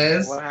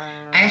because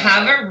I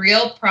have a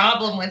real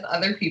problem with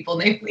other people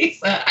named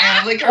Lisa. I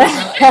have like a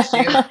real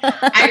issue.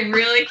 I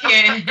really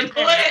can't handle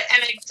it,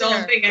 and I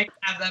don't think I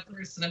have that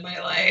person in my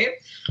life.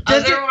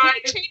 Does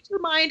it change your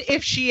mind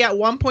if she at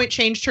one point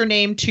changed her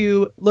name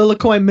to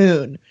Lilikoi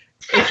Moon?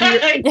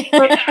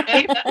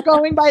 If you're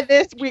going by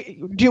this,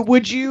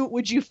 would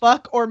you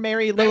fuck or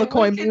marry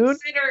Lilikoi Moon?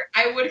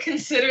 I would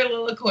consider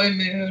Lilikoi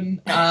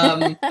Moon,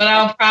 but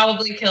I'll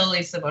probably kill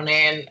Lisa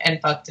Bonet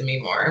and fuck Demi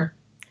Moore.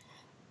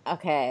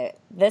 Okay,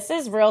 this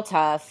is real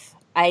tough.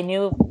 I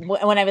knew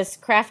when I was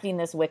crafting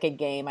this Wicked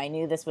game, I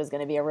knew this was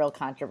going to be a real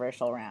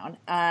controversial round,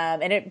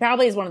 and it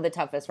probably is one of the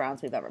toughest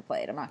rounds we've ever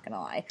played. I'm not going to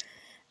lie.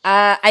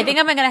 I think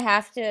I'm going to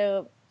have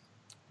to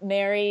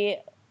marry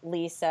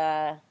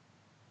Lisa.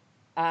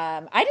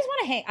 I just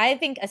want to hang. I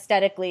think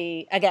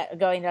aesthetically, again,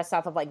 going just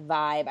off of like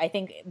vibe, I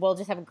think we'll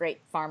just have a great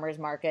farmers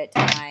market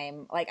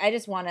time. Like, I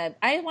just want to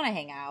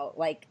hang out,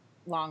 like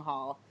long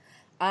haul.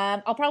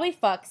 I'll probably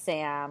fuck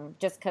Sam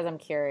just because I'm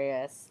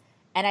curious,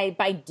 and I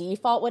by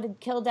default would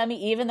kill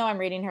Demi, even though I'm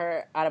reading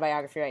her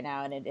autobiography right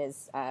now, and it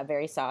is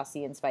very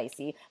saucy and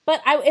spicy.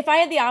 But if I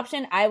had the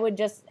option, I would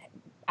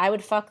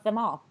fuck them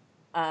all.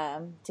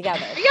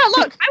 Together. Yeah,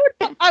 look,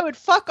 I would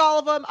fuck all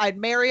of them. I'd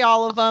marry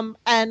all of them,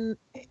 and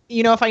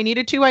if I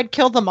needed to, I'd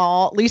kill them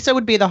all. Lisa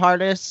would be the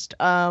hardest,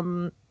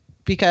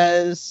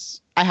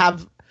 because I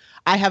have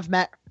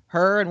met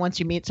her, and once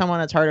you meet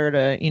someone, it's harder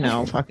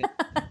to fucking.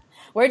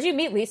 Where'd you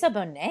meet Lisa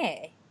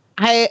Bonet?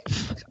 I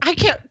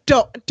can't.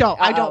 Don't.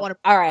 I don't want to.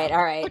 All right.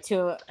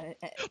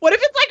 What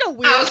if it's like a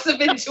weird House of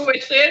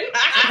Intuition?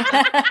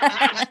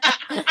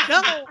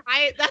 No,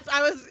 I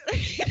was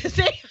gonna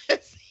say.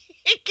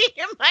 Thinking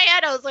in my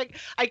head, I was like,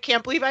 I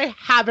can't believe I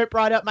haven't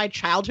brought up my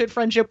childhood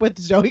friendship with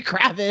Zoe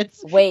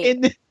Kravitz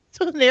in this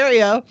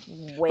scenario.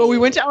 But we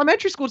went to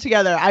elementary school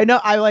together. I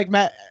know I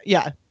met.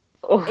 Yeah.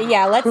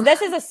 Yeah.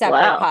 This is a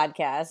separate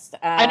podcast.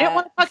 I didn't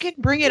want to fucking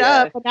bring it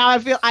up, but now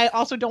I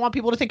also don't want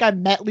people to think I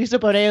met Lisa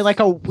Bonet in like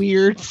a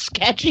weird,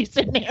 sketchy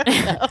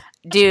scenario.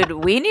 Dude,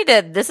 we need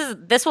to.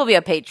 This will be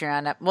a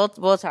Patreon. We'll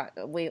talk.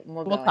 We'll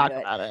talk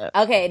about it.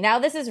 Okay, now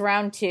this is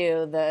round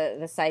 2,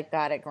 the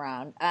psychotic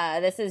round.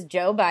 This is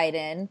Joe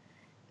Biden,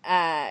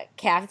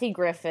 Kathy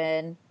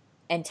Griffin,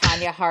 and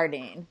Tanya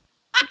Harding.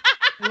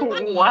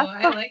 What?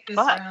 I like this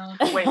round.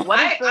 Wait, what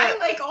is I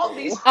like all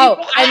these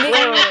people.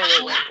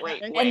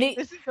 Wait.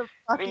 This is a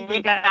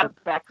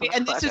fucking.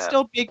 And this is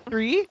still big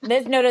 3.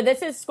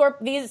 This is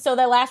Scorpio. So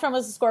the last one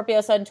was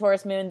Scorpio Sun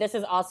Taurus Moon. This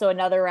is also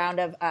another round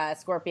of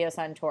Scorpio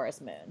Sun Taurus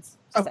Moons.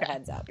 Just a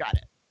heads up. Got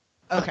it.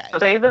 Okay.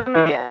 Say them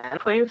again,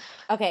 please.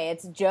 Okay,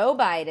 it's Joe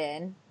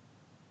Biden,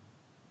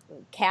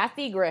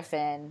 Kathy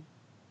Griffin,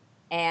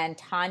 and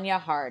Tanya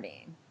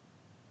Harding.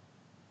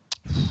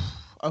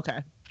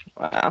 Okay.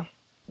 Wow.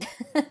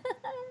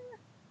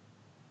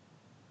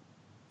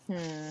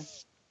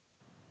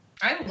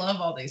 I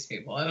love all these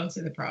people. I don't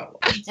see the problem.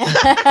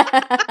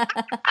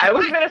 I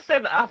was gonna say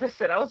the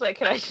opposite. I was like,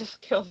 can I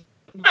just kill them?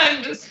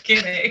 I'm just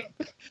kidding.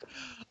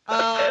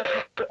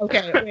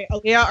 Okay. Wait,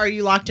 Aaliyah, are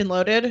you locked and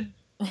loaded?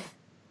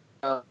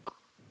 Oh,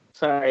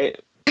 sorry.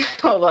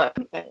 Hold on.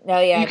 No,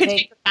 yeah. You can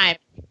take your time.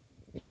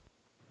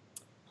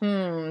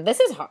 This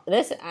is hard.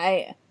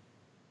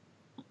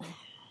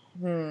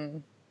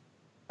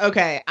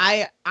 Okay,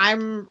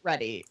 I'm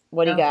ready.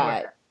 What do you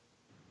got?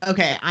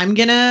 Okay, I'm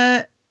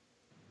gonna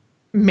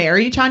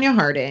marry Tanya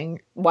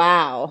Harding.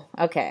 Wow.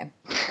 Okay.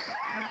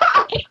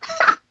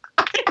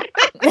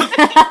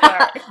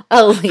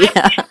 Oh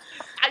yeah.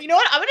 You know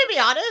what? I'm gonna be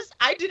honest.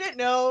 I didn't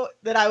know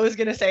that I was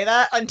gonna say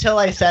that until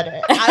I said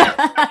it.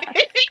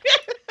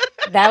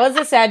 That was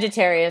a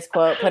Sagittarius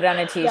quote. Put it on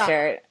a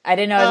T-shirt. Yeah. I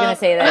didn't know I was gonna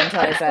say that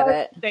until I said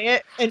it. Say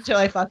it until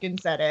I fucking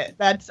said it.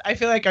 I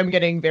feel like I'm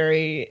getting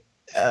very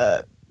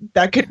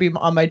that could be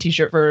on my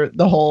t-shirt for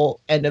the whole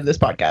end of this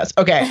podcast.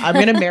 Okay, I'm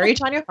gonna marry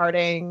Tanya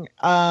Harding.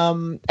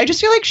 I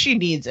just feel like she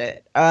needs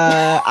it.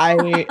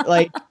 I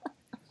like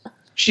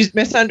she's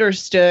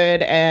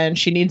misunderstood and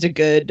she needs a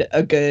good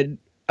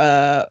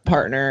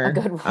partner,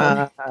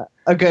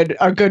 a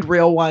good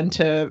real one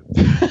to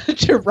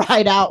to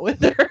ride out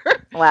with her.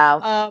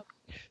 Wow.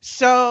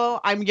 So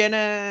I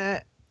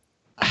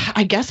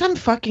guess I'm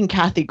fucking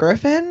Kathy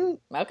Griffin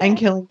and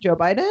killing Joe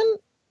Biden.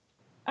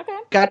 Okay.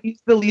 Gotta use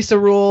the Lisa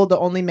rule, the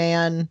only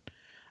man.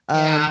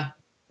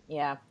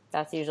 Yeah,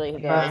 that's usually who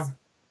goes.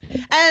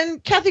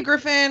 And Kathy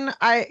Griffin,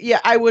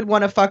 I would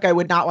want to fuck. I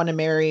would not want to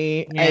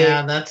marry.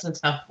 Yeah, that's a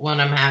tough one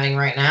I'm having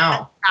right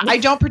now. I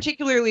don't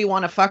particularly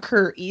want to fuck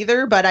her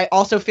either, but I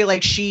also feel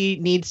like she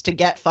needs to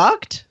get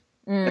fucked.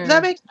 If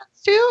that makes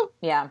sense too.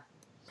 Yeah.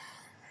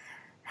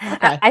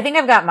 Okay. I think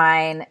I've got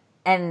mine.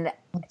 And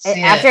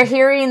after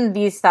hearing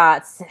these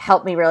thoughts,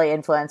 helped me really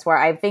influence where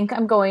I think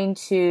I'm going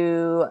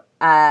to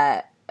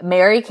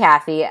marry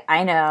Kathy.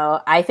 I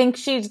know. I think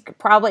she's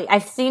probably.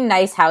 I've seen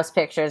nice house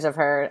pictures of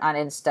her on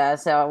Insta,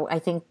 so I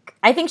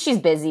think she's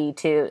busy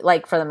too.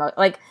 Like for the most,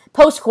 like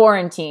post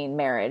quarantine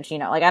marriage. You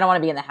know, like I don't want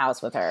to be in the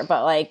house with her,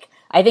 but like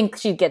I think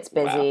she gets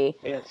busy. Wow.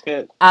 Yeah, it's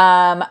good.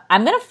 I'm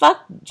gonna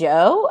fuck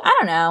Joe. I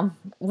don't know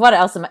what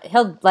else.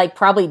 He'll like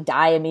probably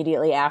die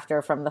immediately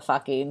after from the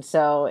fucking.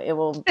 So it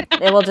will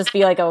just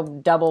be like a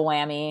double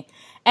whammy.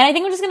 And I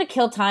think I'm just gonna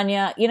kill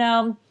Tanya. You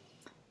know,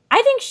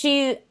 I think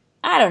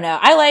I don't know.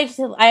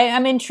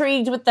 I'm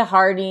intrigued with the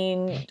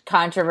Harding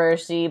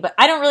controversy, but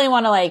I don't really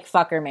want to like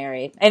fuck or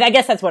marry. And I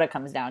guess that's what it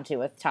comes down to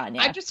with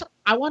Tanya.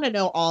 I want to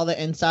know all the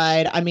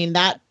inside. I mean,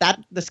 that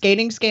the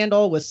skating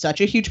scandal was such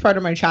a huge part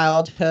of my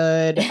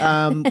childhood.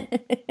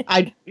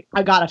 I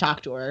gotta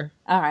talk to her.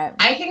 All right.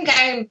 I think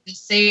I'm the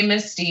same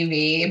as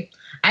Stevie.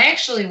 I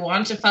actually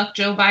want to fuck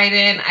Joe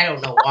Biden. I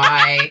don't know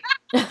why.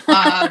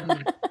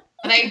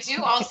 But I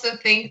do also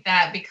think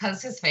that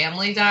because his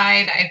family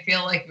died, I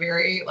feel like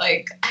very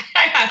like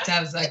I have to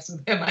have sex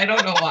with him. I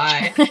don't know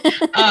why.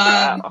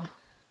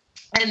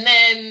 And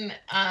then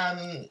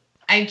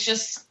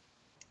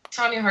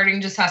Tanya Harding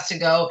just has to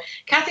go.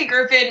 Kathy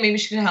Griffin, maybe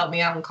she can help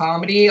me out in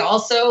comedy.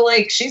 Also,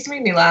 like she's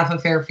made me laugh a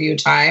fair few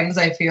times.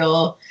 I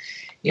feel,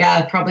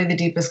 probably the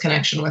deepest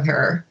connection with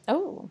her.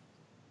 Oh,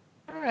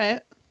 all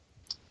right.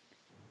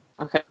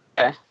 Okay.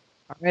 All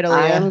right,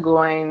 Aaliyah.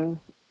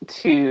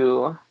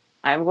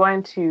 I'm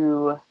going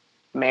to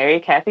marry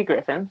Kathy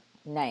Griffin.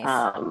 Nice.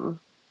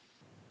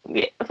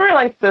 For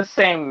like the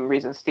same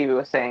reason Stevie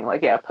was saying,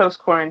 like, post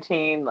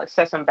quarantine, like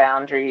set some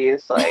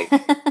boundaries, like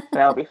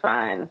that'll be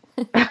fine.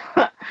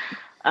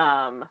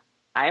 I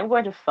am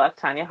going to fuck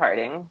Tanya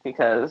Harding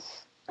because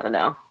I don't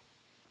know.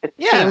 It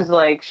seems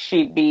like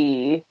she'd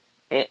be.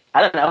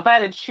 I don't know if I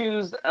had to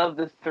choose of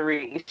the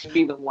three, she'd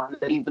be the one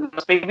that be the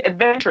most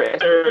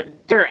adventurous or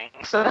enduring.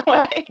 So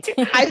like,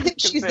 I think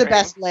she's the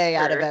best lay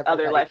out of everybody.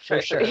 Other life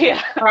choices, sure.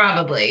 Yeah,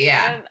 probably,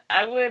 yeah. And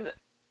I would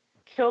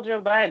kill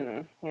Joe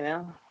Biden, you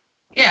know.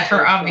 Yeah,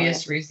 for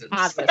obvious reasons.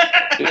 Obviously.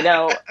 You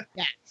know,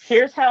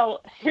 here's how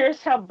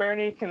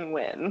Bernie can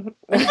win.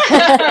 Yeah,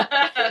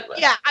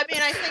 I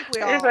mean, I think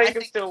we all. Here's how you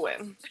can still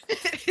win.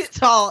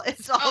 It's all.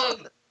 Oh,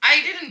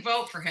 I didn't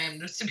vote for him,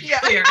 just to be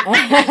clear.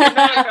 I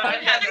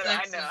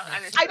know.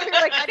 I feel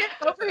like I didn't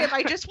vote for him.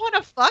 I just want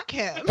to fuck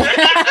him.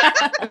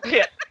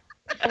 Yeah.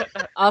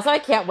 Also, I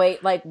can't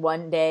wait. Like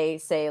one day,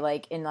 say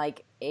like in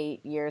like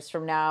 8 years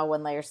from now,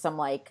 when there's some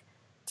like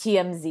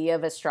TMZ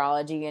of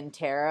astrology and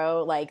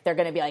tarot, like they're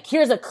gonna be like,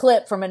 here's a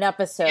clip from an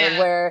episode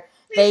where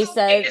they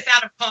said it's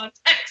out of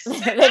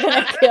context. they're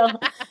gonna kill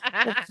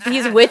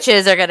these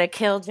witches are gonna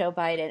kill Joe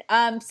Biden.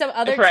 Some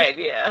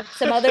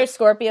other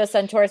Scorpio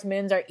Sun Taurus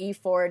moons are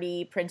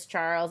E40, Prince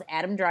Charles,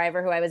 Adam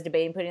Driver, who I was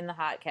debating putting in the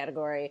hot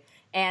category,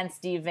 and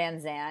Steve Van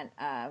Zandt,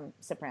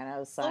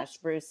 Sopranos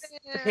 / Bruce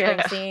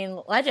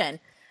Springsteen legend.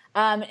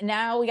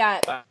 Now we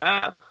got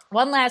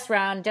one last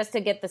round just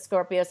to get the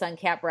Scorpio Sun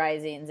Cap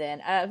Risings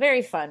in. A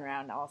very fun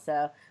round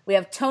also. We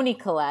have Toni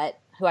Collette,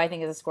 who I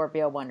think is a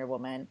Scorpio Wonder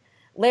Woman,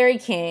 Larry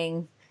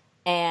King,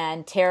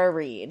 and Tara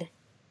Reid.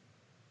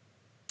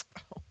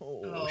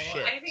 Oh,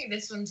 shit. I think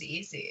this one's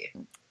easy.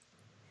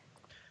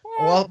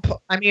 Well,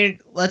 I mean,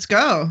 let's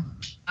go.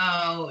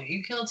 Oh,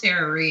 you kill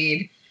Tara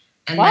Reid,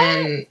 and what?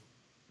 then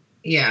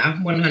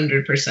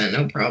 100%,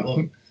 no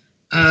problem.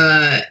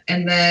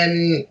 And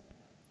then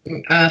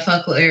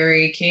fuck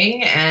Larry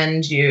King,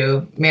 and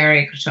you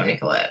marry Toni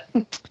Collette.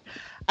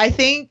 I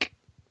think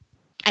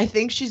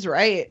she's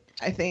right.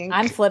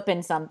 I'm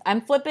flipping.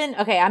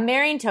 Okay, I'm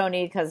marrying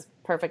Toni because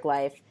perfect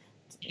life.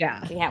 Yeah.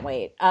 I can't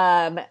wait.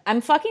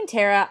 I'm fucking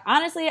Tara.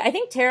 Honestly, I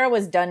think Tara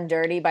was done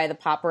dirty by the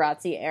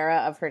paparazzi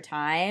era of her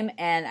time,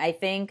 and I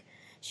think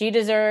she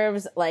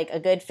deserves like a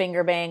good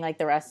finger bang like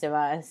the rest of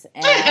us.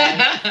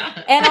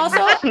 And also,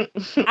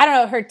 I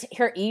don't know,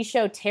 her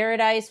E-show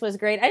Taradice was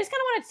great. I just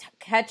kind of want to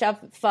catch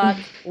up, fuck,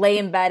 lay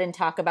in bed and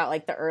talk about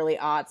like the early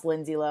aughts,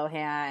 Lindsay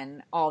Lohan,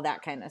 all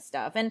that kind of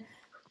stuff. And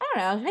I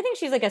don't know, I think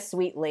she's like a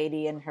sweet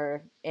lady in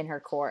her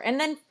core. And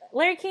then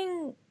Larry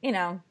King, you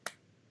know,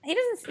 He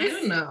doesn't. I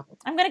don't know.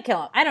 I'm gonna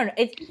kill him. I don't know.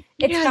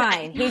 It's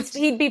fine.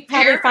 He'd be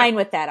probably fine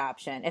with that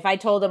option. If I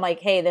told him like,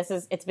 hey,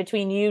 it's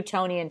between you,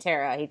 Tony, and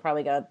Tara, he'd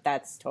probably go,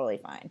 that's totally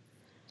fine.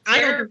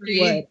 Tara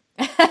Reid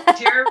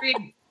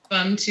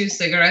bummed 2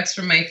 cigarettes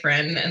from my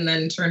friend and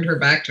then turned her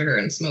back to her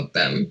and smoked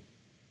them.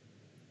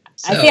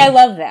 So, I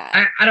love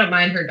that. I don't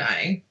mind her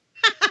dying.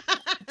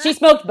 She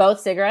smoked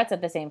both cigarettes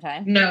at the same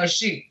time? No,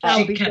 she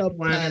kept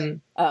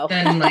one. Oh.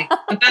 Then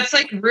but that's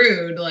like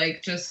rude.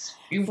 Like, just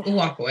you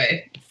walk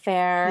away.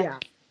 Fair.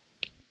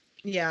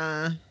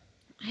 Yeah.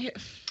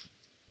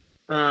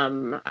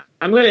 I'm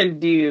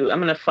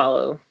gonna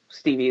follow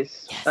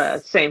Stevie's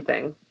same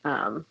thing.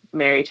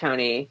 Marry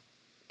Tony,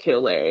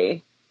 kill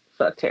Larry,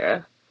 fuck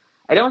Tara.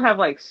 I don't have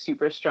like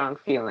super strong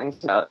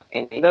feelings about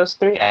any of those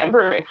 3. I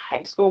remember in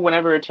high school,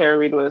 whenever Tara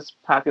Reid was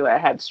popular, I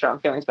had strong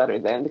feelings about her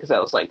then because I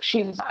was like,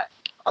 she's not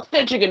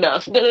authentic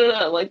enough,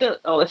 like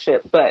all this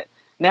shit. But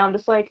now I'm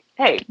just like,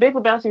 hey, Big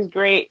Lebowski's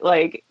great.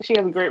 Like, she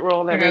has a great role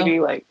in that movie.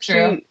 Like,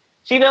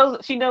 she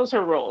knows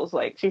her roles.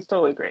 Like, she's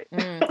totally great.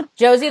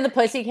 Josie and the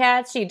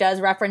Pussycats, she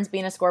does reference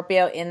being a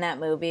Scorpio in that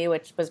movie,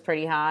 which was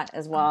pretty hot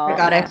as well. Oh my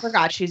God, I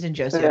forgot she's in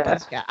Josie and the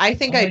Pussycat. I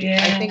think I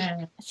think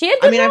she had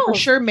good roles. I'm for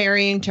sure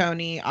marrying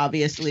Tony,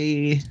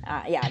 obviously.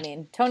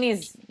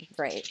 Tony's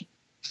great.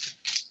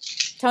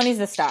 Tony's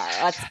the star.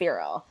 Let's be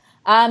real.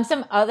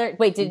 Some other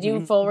did you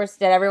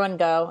did everyone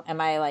go? Am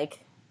I like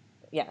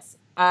yes.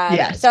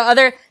 Yes. So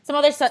some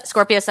other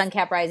Scorpio Sun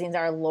Cap Risings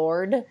are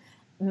Lorde,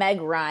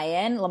 Meg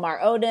Ryan, Lamar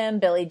Odom,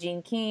 Billie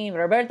Jean King,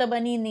 Roberto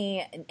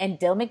Benigni, and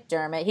Dill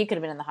McDermott. He could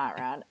have been in the hot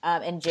round.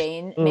 And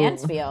Jane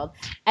Mansfield.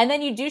 And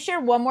then you do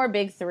share one more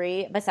big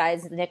 3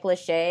 besides Nick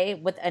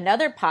Lachey with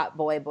another pop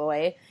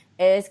boy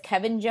is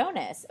Kevin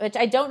Jonas, which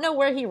I don't know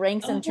where he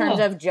ranks in terms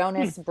of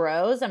Jonas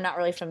Bros. I'm not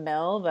really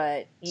familiar,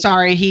 but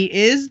sorry, he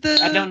is the.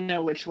 I don't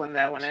know which one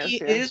that one is. He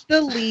is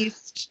the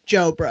least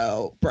Joe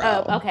bro.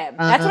 Oh, okay,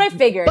 that's what I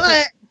figured.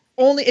 But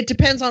only it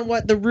depends on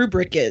what the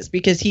rubric is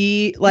because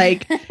he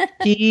like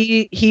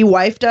he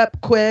wifed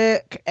up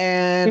quick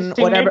and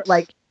whatever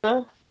like.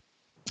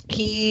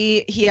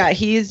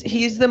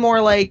 He's the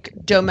more like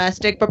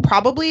domestic, but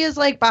probably is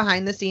like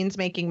behind the scenes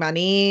making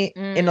money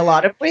in a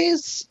lot of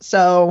ways.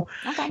 So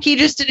he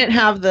just didn't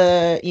have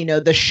the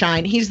the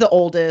shine. He's the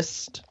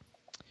oldest.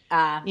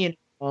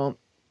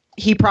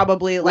 He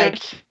probably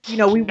like we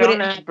wouldn't.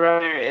 Jonah's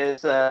brother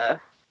is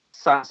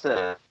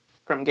Sansa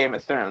from Game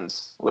of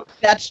Thrones.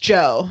 That's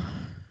Joe.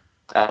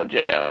 Oh,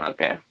 Joe.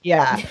 Okay.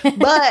 Yeah,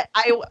 but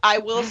I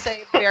will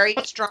say very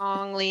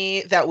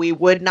strongly that we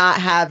would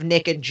not have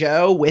Nick and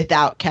Joe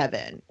without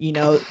Kevin.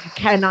 You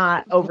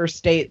cannot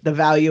overstate the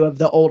value of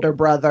the older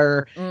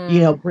brother.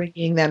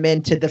 Bringing them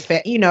into the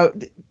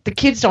the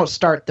kids don't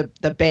start the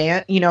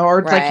band. Or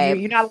it's like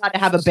you're not allowed to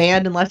have a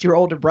band unless your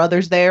older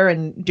brother's there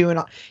and doing.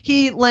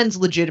 He lends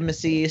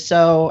legitimacy.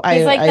 So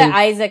he's the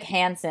Isaac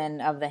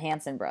Hansen of the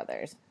Hansen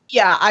brothers.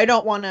 Yeah, I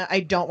don't want to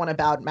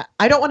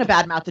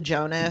badmouth the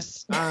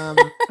Jonas.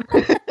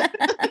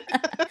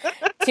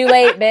 Too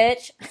late,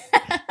 bitch.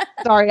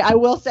 Sorry, I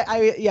will say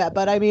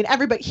but I mean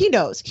everybody he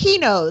knows.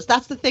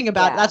 That's the thing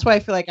about it. That's why I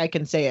feel like I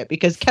can say it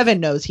because Kevin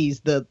knows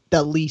he's the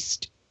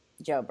least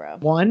Joe bro.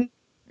 One.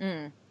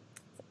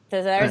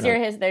 So there's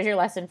your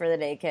lesson for the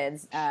day,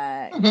 kids. He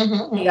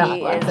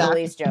is the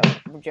least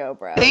Joe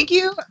bro. Thank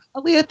you,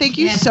 Aaliyah. Thank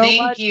you so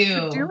much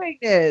for doing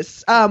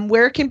this.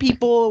 Where can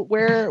people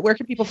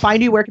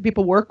find you? Where can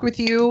people work with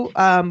you?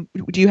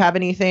 Do you have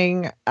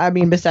anything? I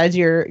mean, besides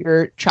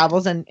your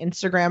travels and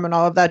Instagram and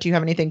all of that, do you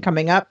have anything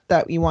coming up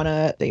that you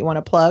wanna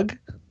plug?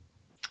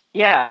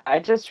 Yeah, I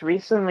just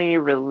recently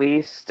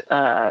released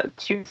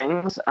 2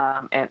 things,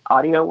 an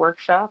audio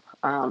workshop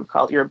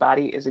called Your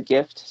Body is a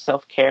Gift,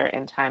 Self-Care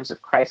in Times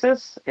of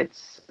Crisis.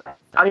 It's an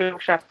audio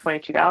workshop for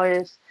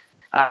 $22.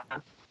 I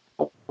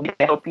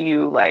hope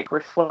you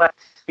reflect,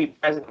 be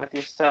present with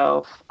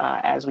yourself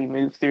as we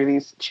move through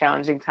these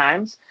challenging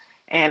times.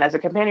 And as a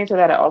companion to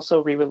that, I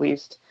also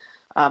re-released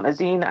a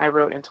zine I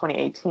wrote in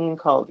 2018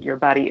 called Your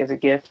Body is a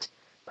Gift,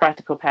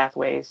 Practical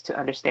Pathways to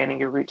Understanding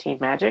Your Routine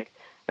Magic.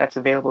 That's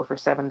available for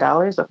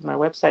 $7 up on my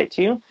website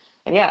too.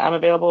 And yeah, I'm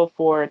available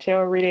for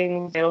tarot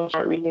readings, nail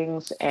chart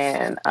readings,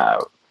 and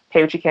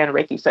pay what you can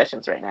Reiki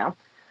sessions right now.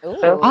 Ooh,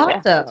 so awesome. Yeah,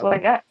 that's what I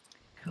got.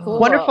 Cool.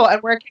 Wonderful.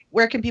 And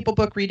where can people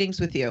book readings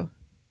with you?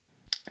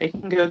 You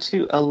can go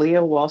to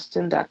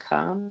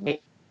AleahWalston.com.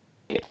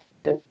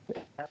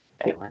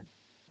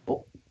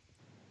 All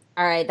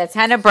right, that's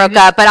kind of broke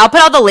up, but I'll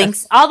put all the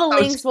links. All the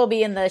links will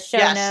be in the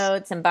show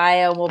notes and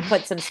bio. We'll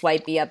put some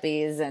swipey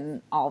uppies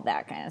and all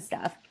that kind of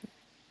stuff.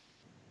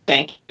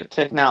 Thank you,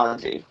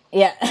 technology.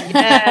 Yeah.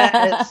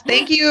 Yes.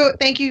 Thank you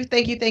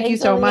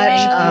so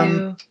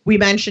much. We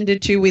mentioned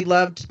it too. We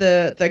loved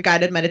the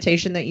guided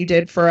meditation that you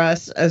did for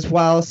us as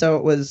well. So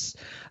it was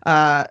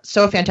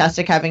so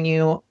fantastic having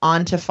you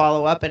on to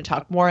follow up and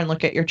talk more and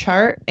look at your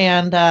chart.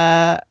 And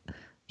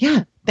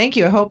thank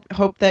you. I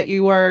hope that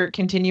you are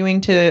continuing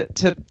to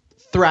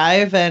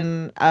thrive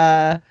and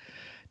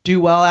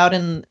do well out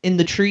in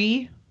the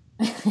tree.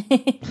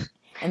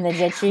 In the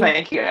jitchy.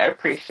 Thank you. I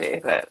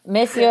appreciate that.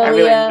 Miss you, I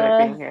really Aaliyah.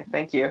 enjoyed being here.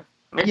 Thank you.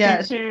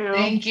 Yes. Too.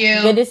 Thank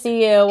you. Good to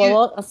see you.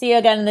 Well, I'll see you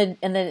again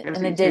in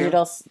the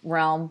digital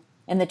realm,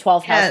 in the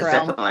 12th house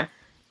realm. Definitely.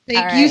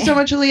 Thank you so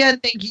much, Aaliyah.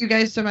 And thank you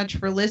guys so much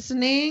for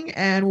listening.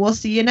 And we'll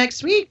see you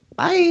next week.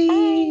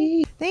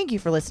 Bye. Thank you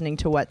for listening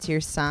to What's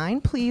Your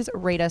Sign. Please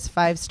rate us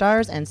 5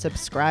 stars and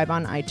subscribe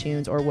on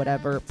iTunes or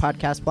whatever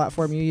podcast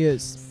platform you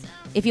use.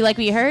 If you like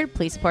what you heard,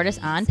 please support us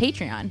on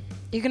Patreon.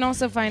 You can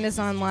also find us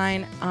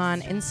online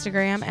on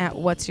Instagram at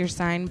What's Your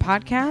Sign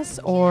Podcast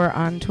or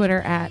on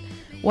Twitter at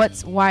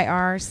What's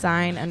YR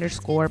sign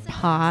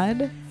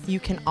 _pod. You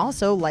can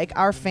also like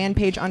our fan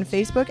page on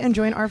Facebook and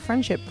join our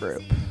friendship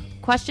group.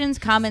 Questions,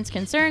 comments,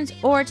 concerns,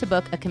 or to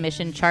book a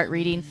commissioned chart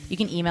reading, you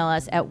can email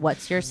us at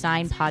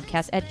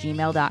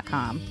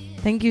what'syoursignpodcast@gmail.com.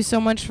 Thank you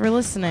so much for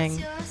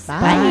listening.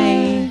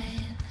 Bye.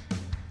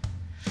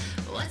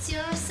 What's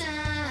your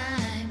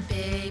sign,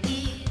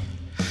 baby?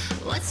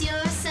 What's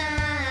your sign?